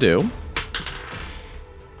wanted it to do.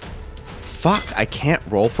 Fuck, I can't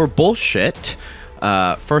roll for bullshit.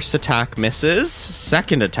 First attack misses.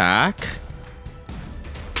 Second attack.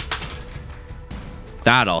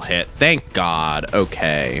 That'll hit. Thank God.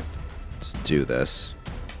 Okay. Let's do this.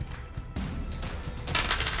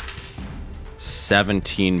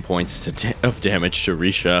 17 points of damage to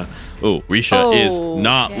Risha. Oh, Risha is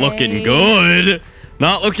not looking good.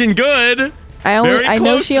 Not looking good. I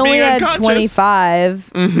know she only had 25.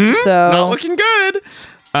 So not looking good.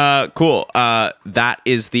 Cool. That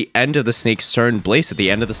is the end of the snake's turn. Blaze, at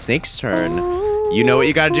the end of the snake's turn, You know what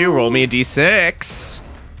you gotta do. Roll me a d6.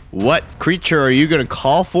 What creature are you gonna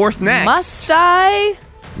call forth next? Must I?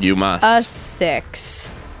 You must. A 6.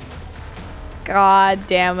 God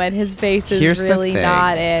damn it. His face is Here's the really thing.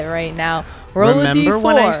 not it right now. Roll Remember a d4.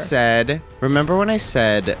 when I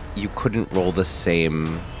said you couldn't roll the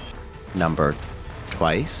same number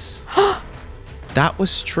twice? That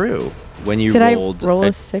was true. When you Did rolled I roll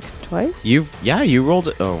a 6 twice? you rolled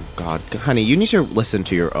it. Oh God, honey, you need to listen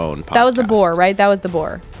to your own podcast. That was the boar, right? That was the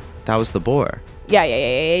boar. That was the boar. Yeah.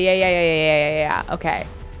 Okay.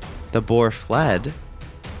 The boar fled.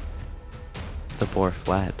 The boar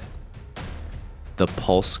fled. The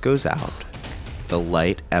pulse goes out. The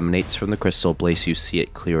light emanates from the crystal. Blaze, you see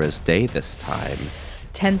it clear as day this time.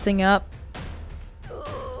 Tensing up.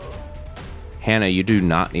 Hannah, you do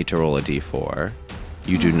not need to roll a d4.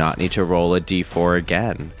 You do not need to roll a d4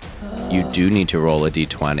 again. You do need to roll a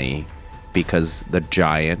d20 because the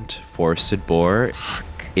giant forested boar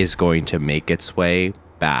is going to make its way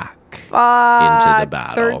back into the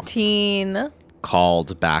battle. 13.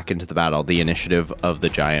 Called back into the battle. The initiative of the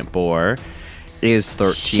giant boar is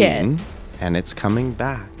 13. Shit. And it's coming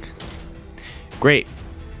back. Great.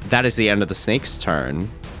 That is the end of the snake's turn.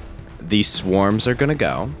 The swarms are going to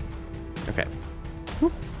go. Okay.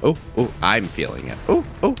 Oh, I'm feeling it. I'm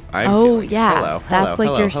feeling it. Yeah. Hello, That's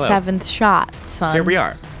like your hello. 7th shot, son. Here we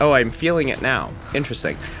are. Oh, I'm feeling it now.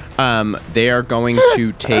 Interesting. They are going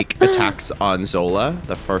to take attacks on Zola.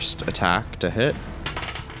 The first attack to hit.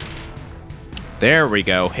 There we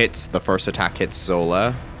go. Hits. The first attack hits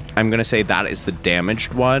Zola. I'm going to say that is the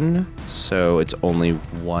damaged one. So it's only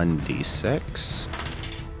 1d6.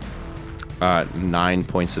 9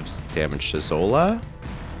 points of damage to Zola.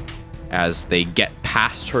 As they get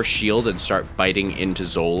past her shield and start biting into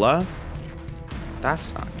Zola.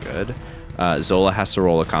 That's not good. Zola has to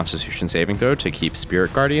roll a Constitution saving throw to keep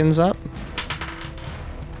Spirit Guardians up.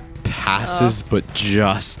 Passes, but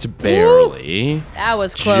just barely. Woo! That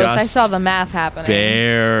was close. I Just saw the math happening.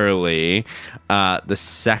 Barely. The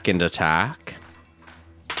second attack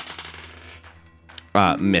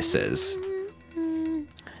misses.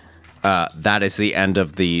 That is the end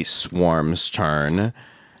of the swarm's turn.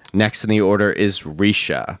 Next in the order is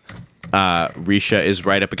Risha. Risha is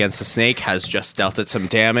right up against the snake, has just dealt it some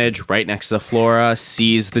damage, right next to Flora,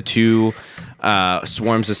 sees the two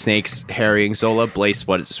swarms of snakes harrying Zola. Blaze,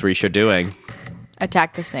 what is Risha doing?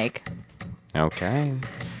 Attack the snake. Okay.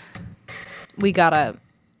 We gotta,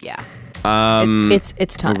 yeah.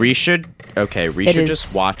 It's time. Risha It is-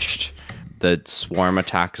 just watched the swarm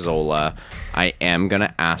attack Zola. I am going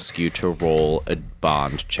to ask you to roll a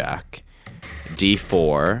bond check.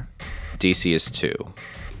 D4. DC is 2.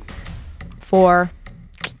 4,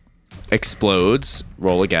 Explodes.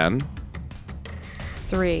 Roll again.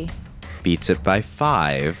 3. Beats it by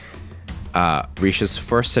 5. Risha's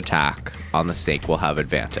first attack on the snake will have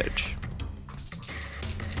advantage.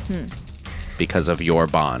 Because of your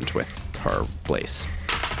bond with her, Blaze.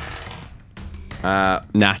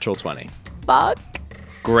 Natural 20. Fuck.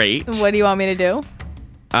 Great. What do you want me to do?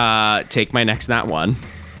 Take my next nat 1.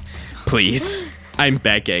 Please. I'm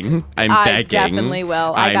begging. I'm I begging. definitely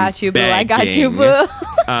will. I I'm got you, boo. I got you,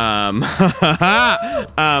 begging.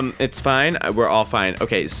 boo. It's fine. We're all fine.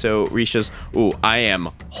 Okay, so Risha's. Ooh, I am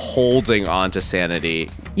holding on to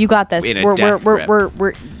sanity. You got this. In a We're death grip.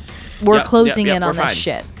 Yep, closing yep, in on we're this fine.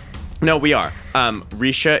 shit. No, we are.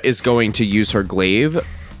 Risha is going to use her glaive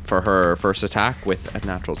for her first attack with a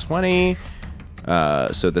natural 20.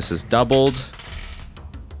 So this is doubled.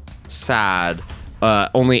 Sad.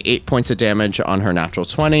 Only 8 points of damage on her natural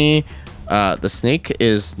 20. The snake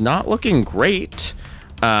is not looking great.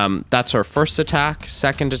 That's her first attack.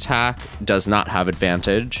 Second attack does not have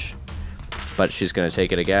advantage, but she's going to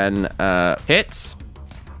take it again. Hits.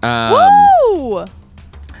 Woo!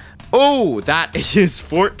 Oh, that is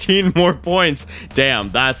 14 more points. Damn,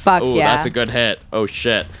 that's Fuck yeah. That's a good hit. Oh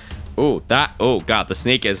shit. Oh god, the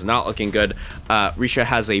snake is not looking good. Risha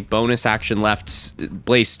has a bonus action left.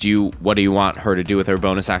 Blaze, what do you want her to do with her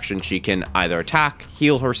bonus action? She can either attack,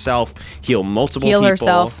 heal herself, heal multiple people. Heal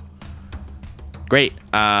herself. Great.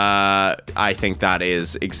 I think that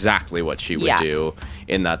is exactly what she would do.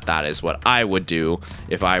 In that is what I would do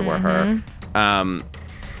if I were her.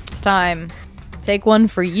 It's time. Take one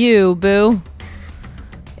for you, boo.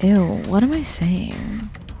 Ew, what am I saying?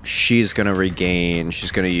 She's going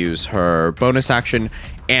to use her bonus action,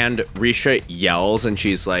 and Risha yells, and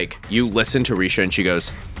she's like, you listen to Risha, and she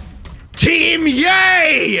goes, Team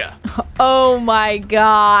Yay! Oh my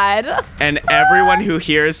god. And everyone who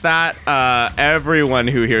hears that,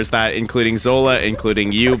 including Zola,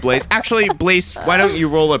 including you, Blaze. Actually, Blaze, why don't you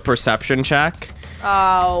roll a perception check?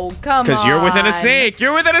 Oh, come on. Because you're within a snake.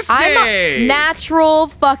 You're within a snake. I'm a natural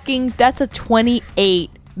fucking... That's a 28,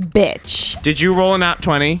 bitch. Did you roll a nat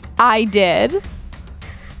 20? I did.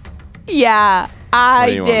 Yeah,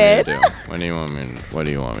 I did. What do you want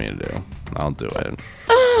me to do? I'll do it.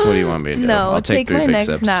 What do you want me to do? No, I'll take three my big next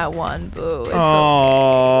sips. nat one, boo. It's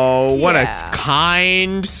What Yeah. a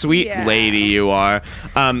kind, sweet lady you are.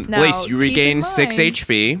 Blaze, you keep regain in 6 mind-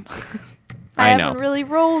 HP. I I know. haven't really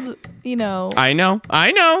rolled, I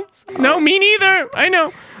know. No, me neither. I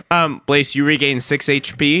know. Blaze, you regain 6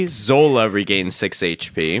 HP. Zola regains 6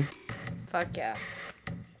 HP. Fuck yeah.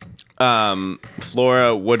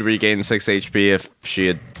 Flora would regain 6 HP if she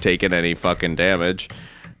had taken any fucking damage.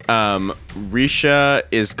 Risha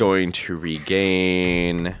is going to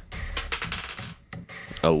regain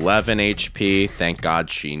 11 HP. Thank God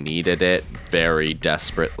she needed it very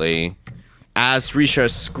desperately. As Risha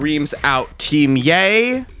screams out, Team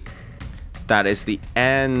Yay! That is the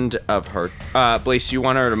end of her. Blaze, you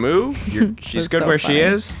want her to move? She's good so where she funny.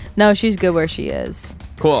 is? No, she's good where she is.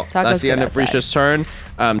 Cool. Taco's That's the good end of Risha's turn.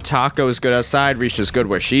 Taco is good outside. Risha's good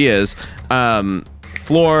where she is.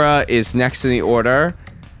 Flora is next in the order.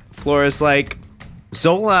 Flora's like,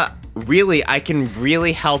 Zola, really, I can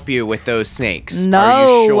really help you with those snakes. No,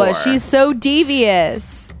 Are you sure? she's so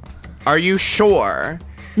devious. Are you sure?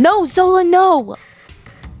 No, Zola, no.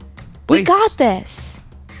 We Blaze, got this.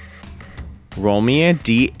 roll me a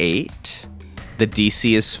d8. The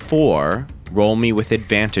DC is 4. Roll me with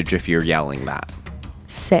advantage if you're yelling that.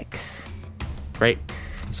 6. Great.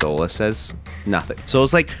 Zola says nothing.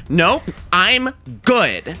 Zola's like, nope, I'm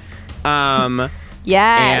good.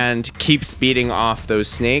 Yes. And keeps beating off those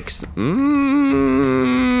snakes.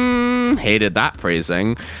 Hated that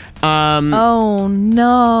phrasing. Oh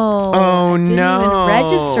no. Oh, It didn't no. even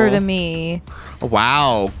register to me.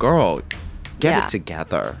 Wow, girl, get Yeah. it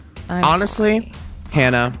together. I'm Honestly, sorry.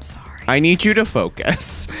 Hannah, Sorry. I need you to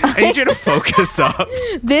focus. I need you to focus up.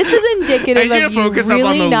 This is I indicative need you of to you focus up on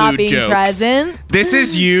really the not lewd being jokes. present. This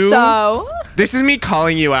is you. So This is me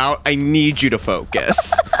calling you out. I need you to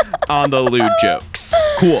focus on the lewd jokes.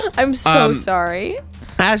 Cool. I'm so sorry.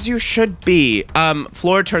 As you should be.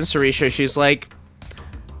 Flora turns to Risha. She's like,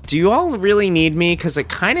 do you all really need me? Because it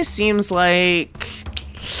kind of seems like...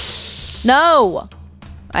 No.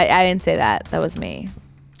 I didn't say that. That was me.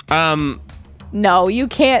 No, you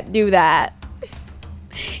can't do that.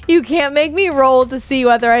 You can't make me roll to see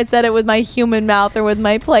whether I said it with my human mouth or with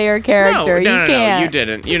my player character. No, you can't. you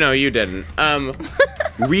didn't. You didn't.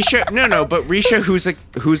 Risha, but Risha,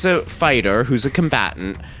 who's a fighter, who's a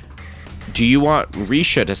combatant, do you want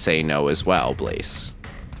Risha to say no as well, Blaze?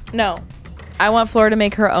 No. I want Flora to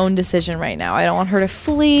make her own decision right now. I don't want her to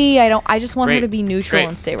flee. I just want her Great. to be neutral Great.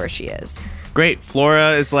 and stay where she is. Great.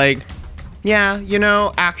 Flora is like, yeah,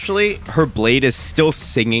 actually, her blade is still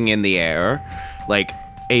singing in the air. Like,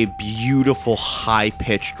 a beautiful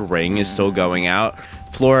high-pitched ring is still going out.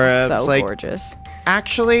 Flora So is like, gorgeous.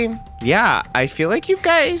 actually, yeah, I feel like you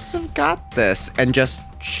guys have got this. And just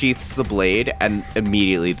sheaths the blade, and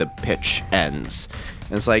immediately the pitch ends.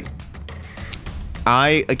 And it's like,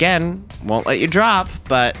 I, again, won't let you drop,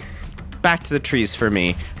 but back to the trees for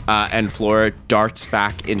me. And Flora darts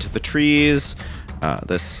back into the trees.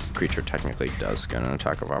 This creature technically does get an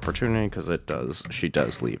attack of opportunity because she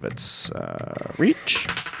does leave its reach.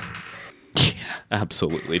 Yeah,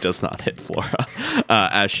 absolutely does not hit Flora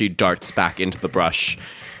as she darts back into the brush.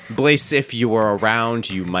 Blaze, if you were around,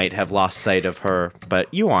 you might have lost sight of her,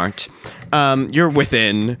 but you aren't. You're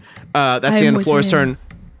within. That's the end of Flora's turn.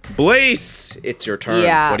 Blaze, it's your turn.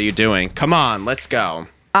 Yeah. What are you doing? Come on, let's go.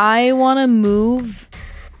 I want to move.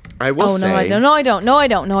 I will say. No, I don't. No, I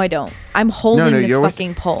don't. I'm holding this you're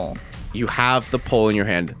fucking pole. You have the pole in your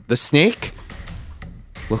hand. The snake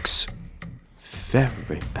looks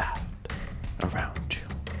very bad around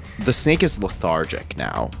you. The snake is lethargic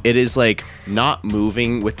now. It is like not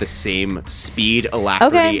moving with the same speed,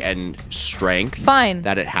 alacrity, and strength Fine.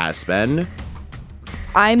 that it has been.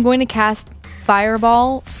 I'm going to cast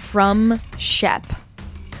Fireball from Shep.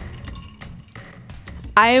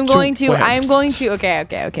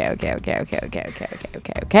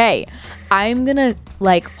 Okay. I'm gonna,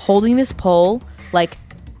 like, holding this pole, like,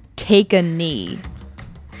 take a knee.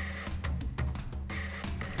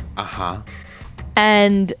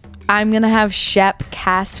 And I'm gonna have Shep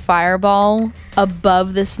cast Fireball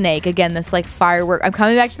above the snake. Again, this, like, firework. I'm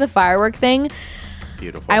coming back to the firework thing.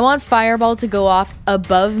 Beautiful. I want Fireball to go off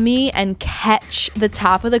above me and catch the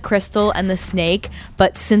top of the crystal and the snake,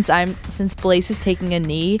 but since Blaze is taking a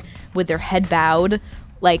knee with their head bowed,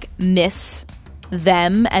 like, miss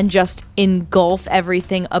them and just engulf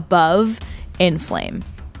everything above in flame.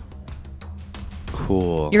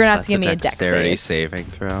 Cool. You're gonna have to give me a dex dexterity save. saving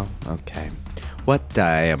throw. Okay. What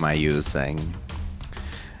die am I using?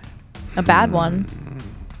 A bad one.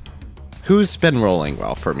 Who's been rolling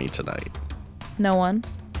well for me tonight? No one.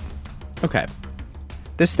 Okay.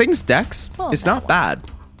 This thing's dex is not bad.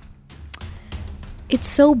 It's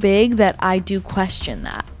so big that I do question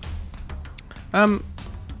that.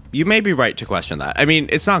 You may be right to question that. I mean,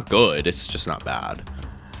 it's not good. It's just not bad.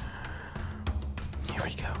 Here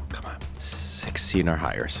we go. Come on. 16 or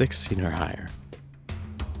higher. 16 or higher.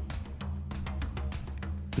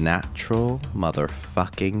 Natural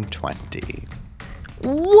motherfucking 20.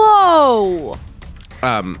 Whoa!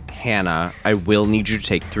 Hannah, I will need you to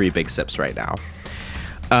take 3 big sips right now.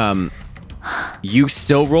 You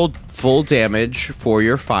still rolled full damage for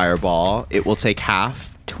your fireball. It will take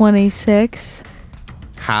half. 26.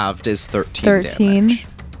 Halved is 13 damage.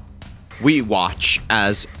 We watch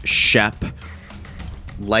as Shep,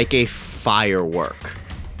 like a firework,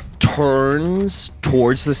 turns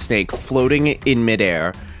towards the snake, floating in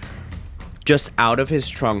midair, just out of his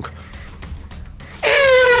trunk.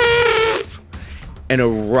 An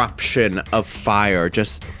eruption of fire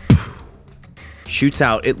just shoots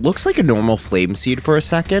out. It looks like a normal flame seed for a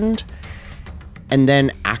second, and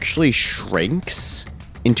then actually shrinks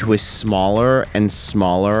into a smaller and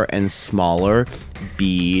smaller and smaller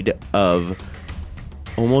bead of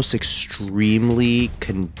almost extremely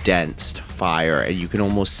condensed fire, and you can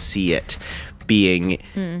almost see it being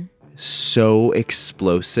so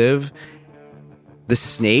explosive. The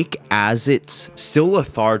snake, as it's still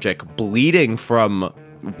lethargic, bleeding from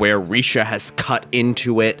where Risha has cut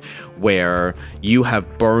into it, where you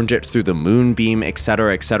have burned it through the moonbeam,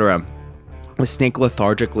 etc., etc. The snake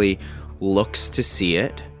lethargically looks to see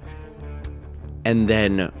it, and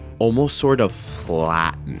then almost sort of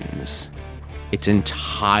flattens its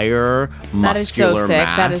entire muscular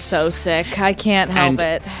mass. That is so sick. I can't help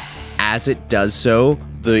it. As it does so,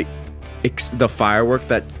 the firework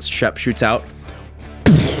that Shep shoots out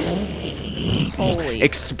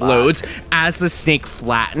explodes as the snake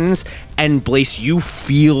flattens, and Blaze, you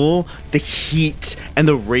feel the heat and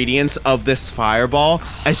the radiance of this fireball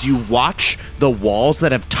as you watch the walls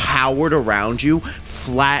that have towered around you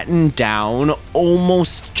flatten down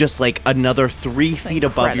almost just like another 3 feet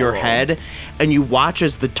above your head, and you watch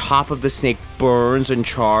as the top of the snake burns and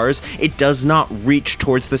chars. It does not reach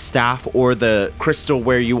towards the staff or the crystal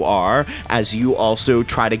where you are, as you also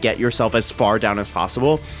try to get yourself as far down as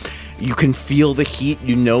possible. You can feel the heat.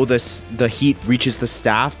 You know the heat reaches the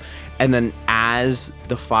staff, and then as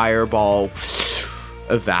the fireball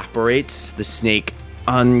evaporates, the snake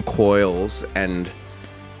uncoils and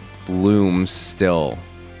looms still.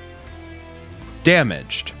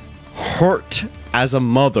 Damaged. Hurt as a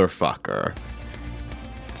motherfucker.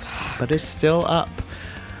 But is still up.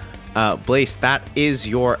 Blaze, that is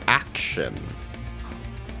your action.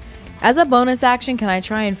 As a bonus action, can I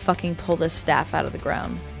try and fucking pull this staff out of the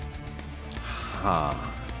ground?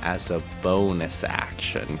 As a bonus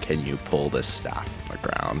action, can you pull this staff from the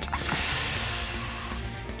ground?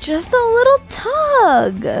 Just a little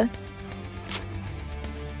tug.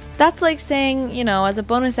 That's like saying, as a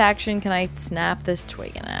bonus action, can I snap this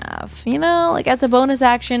twig in half? Like as a bonus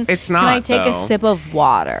action, it's not, can I take a sip of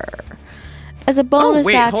water? As a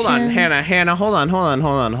bonus action. Hold on, Hannah,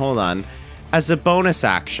 hold on. As a bonus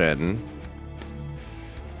action,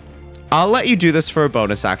 I'll let you do this for a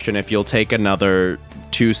bonus action if you'll take another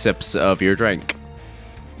 2 sips of your drink.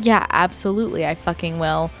 Yeah, absolutely. I fucking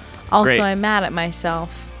will. Also, Great. I'm mad at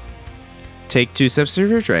myself. Take 2 sips of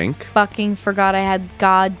your drink. Fucking forgot I had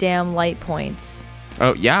goddamn light points.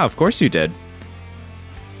 Oh, yeah, of course you did.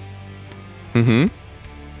 Mm-hmm.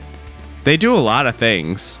 They do a lot of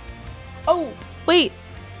things. Oh, wait.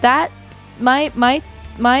 That my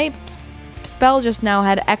spell just now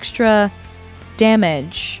had extra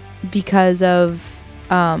damage because of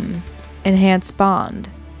enhanced bond.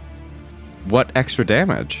 What extra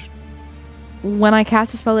damage? When I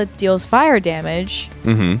cast a spell that deals fire damage,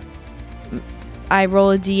 I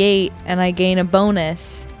roll a d8 and I gain a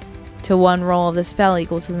bonus to 1 roll of the spell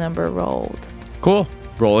equal to the number rolled. Cool.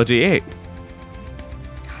 Roll a d8.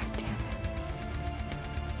 God damn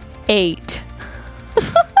it. 8.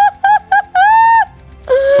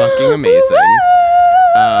 Fucking amazing.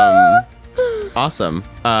 Awesome.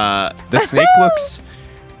 The snake looks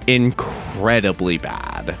incredibly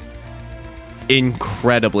bad.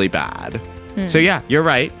 Incredibly bad. So yeah, you're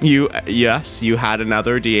right. You had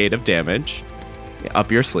another d8 of damage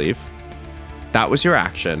up your sleeve. That was your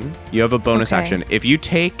action. You have a bonus action. If you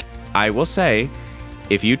take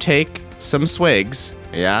some swigs,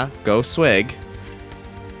 go swig.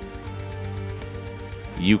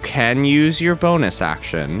 you can use your bonus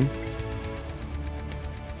action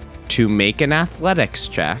to make an athletics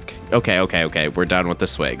check. Okay. We're done with the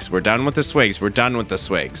swigs.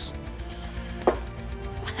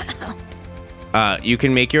 You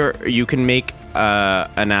can make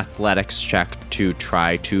an athletics check to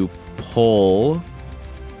try to pull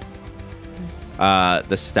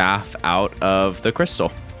the staff out of the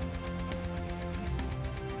crystal.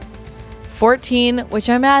 14, which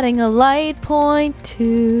I'm adding a light point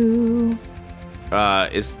to. How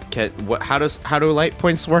do light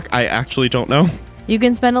points work? I actually don't know. You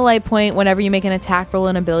can spend a light point whenever you make an attack roll,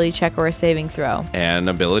 an ability check, or a saving throw. An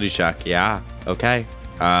ability check, yeah. Okay.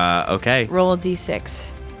 Okay. Roll a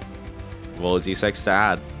d6. Roll a d6 to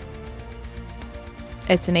add.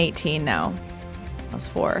 It's an 18 now. That's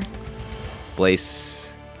 4.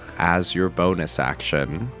 Blaze, as your bonus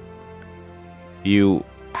action, you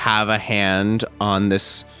have a hand on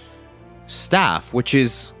this staff, which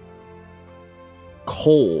is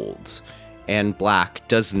cold and black,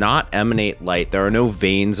 does not emanate light. There are no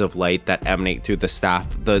veins of light that emanate through the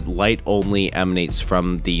staff. The light only emanates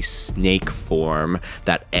from the snake form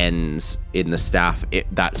that ends in the staff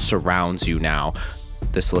that surrounds you now.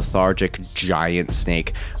 This lethargic giant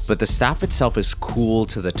snake. But the staff itself is cool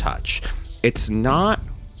to the touch. It's not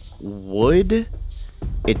wood.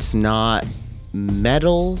 It's not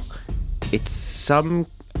metal. It's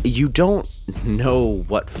you don't know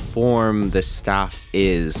what form the staff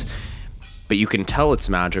is, but you can tell it's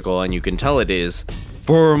magical, and you can tell it is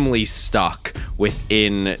firmly stuck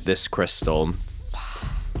within this crystal.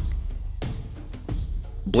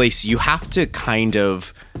 Blaze, you have to kind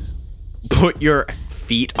of put your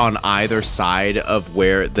feet on either side of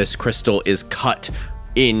where this crystal is cut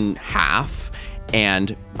in half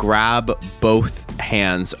and grab both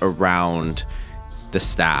hands around the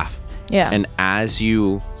staff. Yeah. And as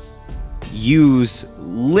you use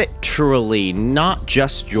literally not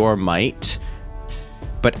just your might,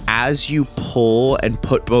 but as you pull and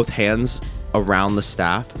put both hands around the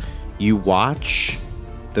staff, you watch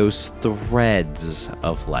those threads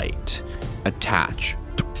of light attach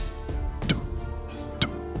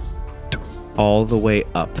all the way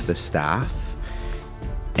up the staff,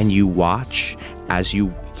 and you watch as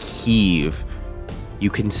you heave. You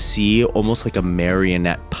can see almost like a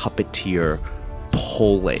marionette puppeteer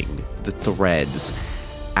pulling the threads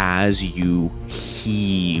as you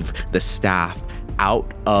heave the staff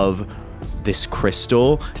out of this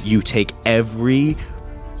crystal. You take every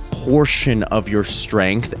portion of your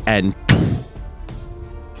strength and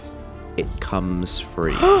it comes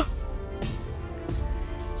free.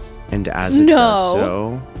 And as it does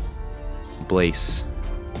so, Blaze,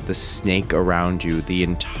 the snake around you, the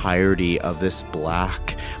entirety of this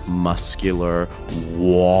black, muscular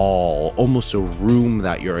wall, almost a room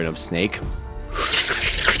that you're in of snake,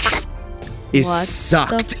 is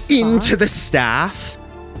sucked into the staff.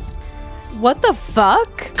 What the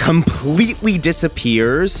fuck? Completely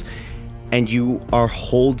disappears, and you are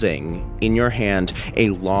holding in your hand a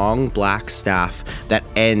long black staff that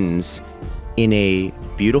ends in a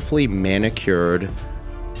beautifully manicured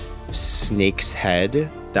snake's head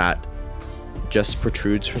that just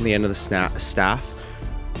protrudes from the end of the staff.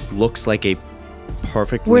 Looks like a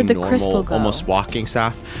perfectly Where'd the normal, crystal go? almost walking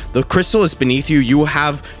staff. The crystal is beneath you. You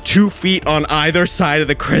have 2 feet on either side of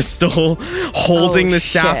the crystal, holding the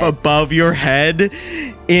staff shit. above your head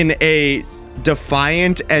in a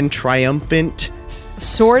defiant and triumphant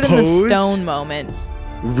Sword in the pose. stone moment.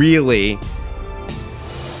 Really.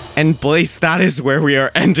 And Blaze, that is where we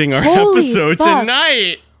are ending our Holy episode fuck.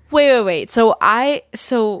 tonight. Wait. So Blaze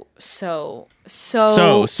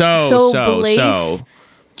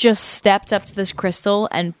just stepped up to this crystal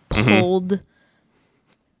and pulled.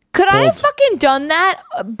 Could I have fucking done that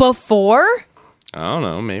before? I don't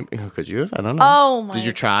know. Maybe could you have? I don't know. Oh my! Did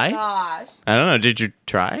you try? Gosh. I don't know. Did you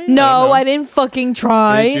try? No, I didn't fucking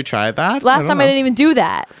try. Did you try that? Last time I didn't even do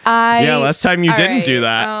that. Yeah, last time you didn't do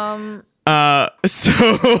that. So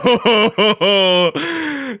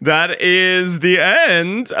that is the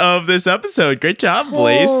end of this episode. Great job,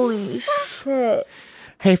 Blaze. Holy shit.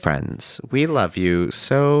 Hey friends, we love you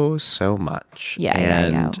so much. Yeah.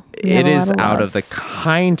 And We have it a lot is of out love. of the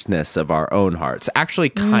kindness of our own hearts. Actually,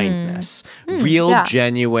 kindness. Real, yeah.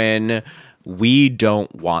 genuine. We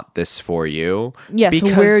don't want this for you. Yes,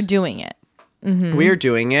 because we're doing it. we're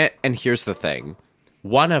doing it, and here's the thing.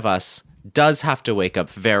 One of us does have to wake up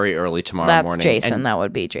very early tomorrow That's morning. Jason. and That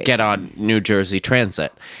would be Jason. get on New Jersey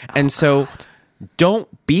Transit. And so don't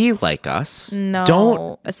be like us. No,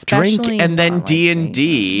 Don't especially drink and then not like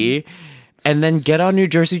D&D and then get on New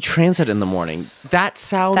Jersey Transit in the morning.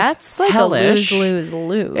 That's like hellish. A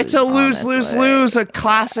lose-lose-lose. It's a lose-lose-lose, a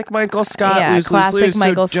classic Michael Scott lose-lose-lose. Classic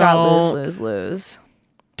Michael Scott lose-lose-lose.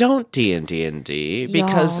 Don't D&D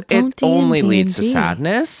because it only leads to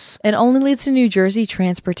sadness. It only leads to New Jersey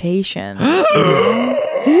transportation.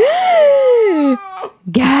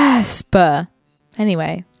 Gasp.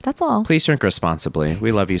 Anyway, that's all. Please drink responsibly.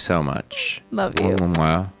 We love you so much. Love you.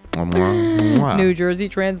 Mwah. New Jersey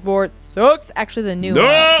transport sucks. Actually, the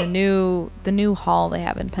new hall they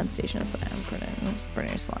have in Penn Station is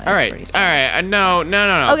pretty slime. All right. No.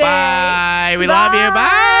 Okay. Bye. We love you.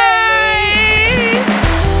 Bye.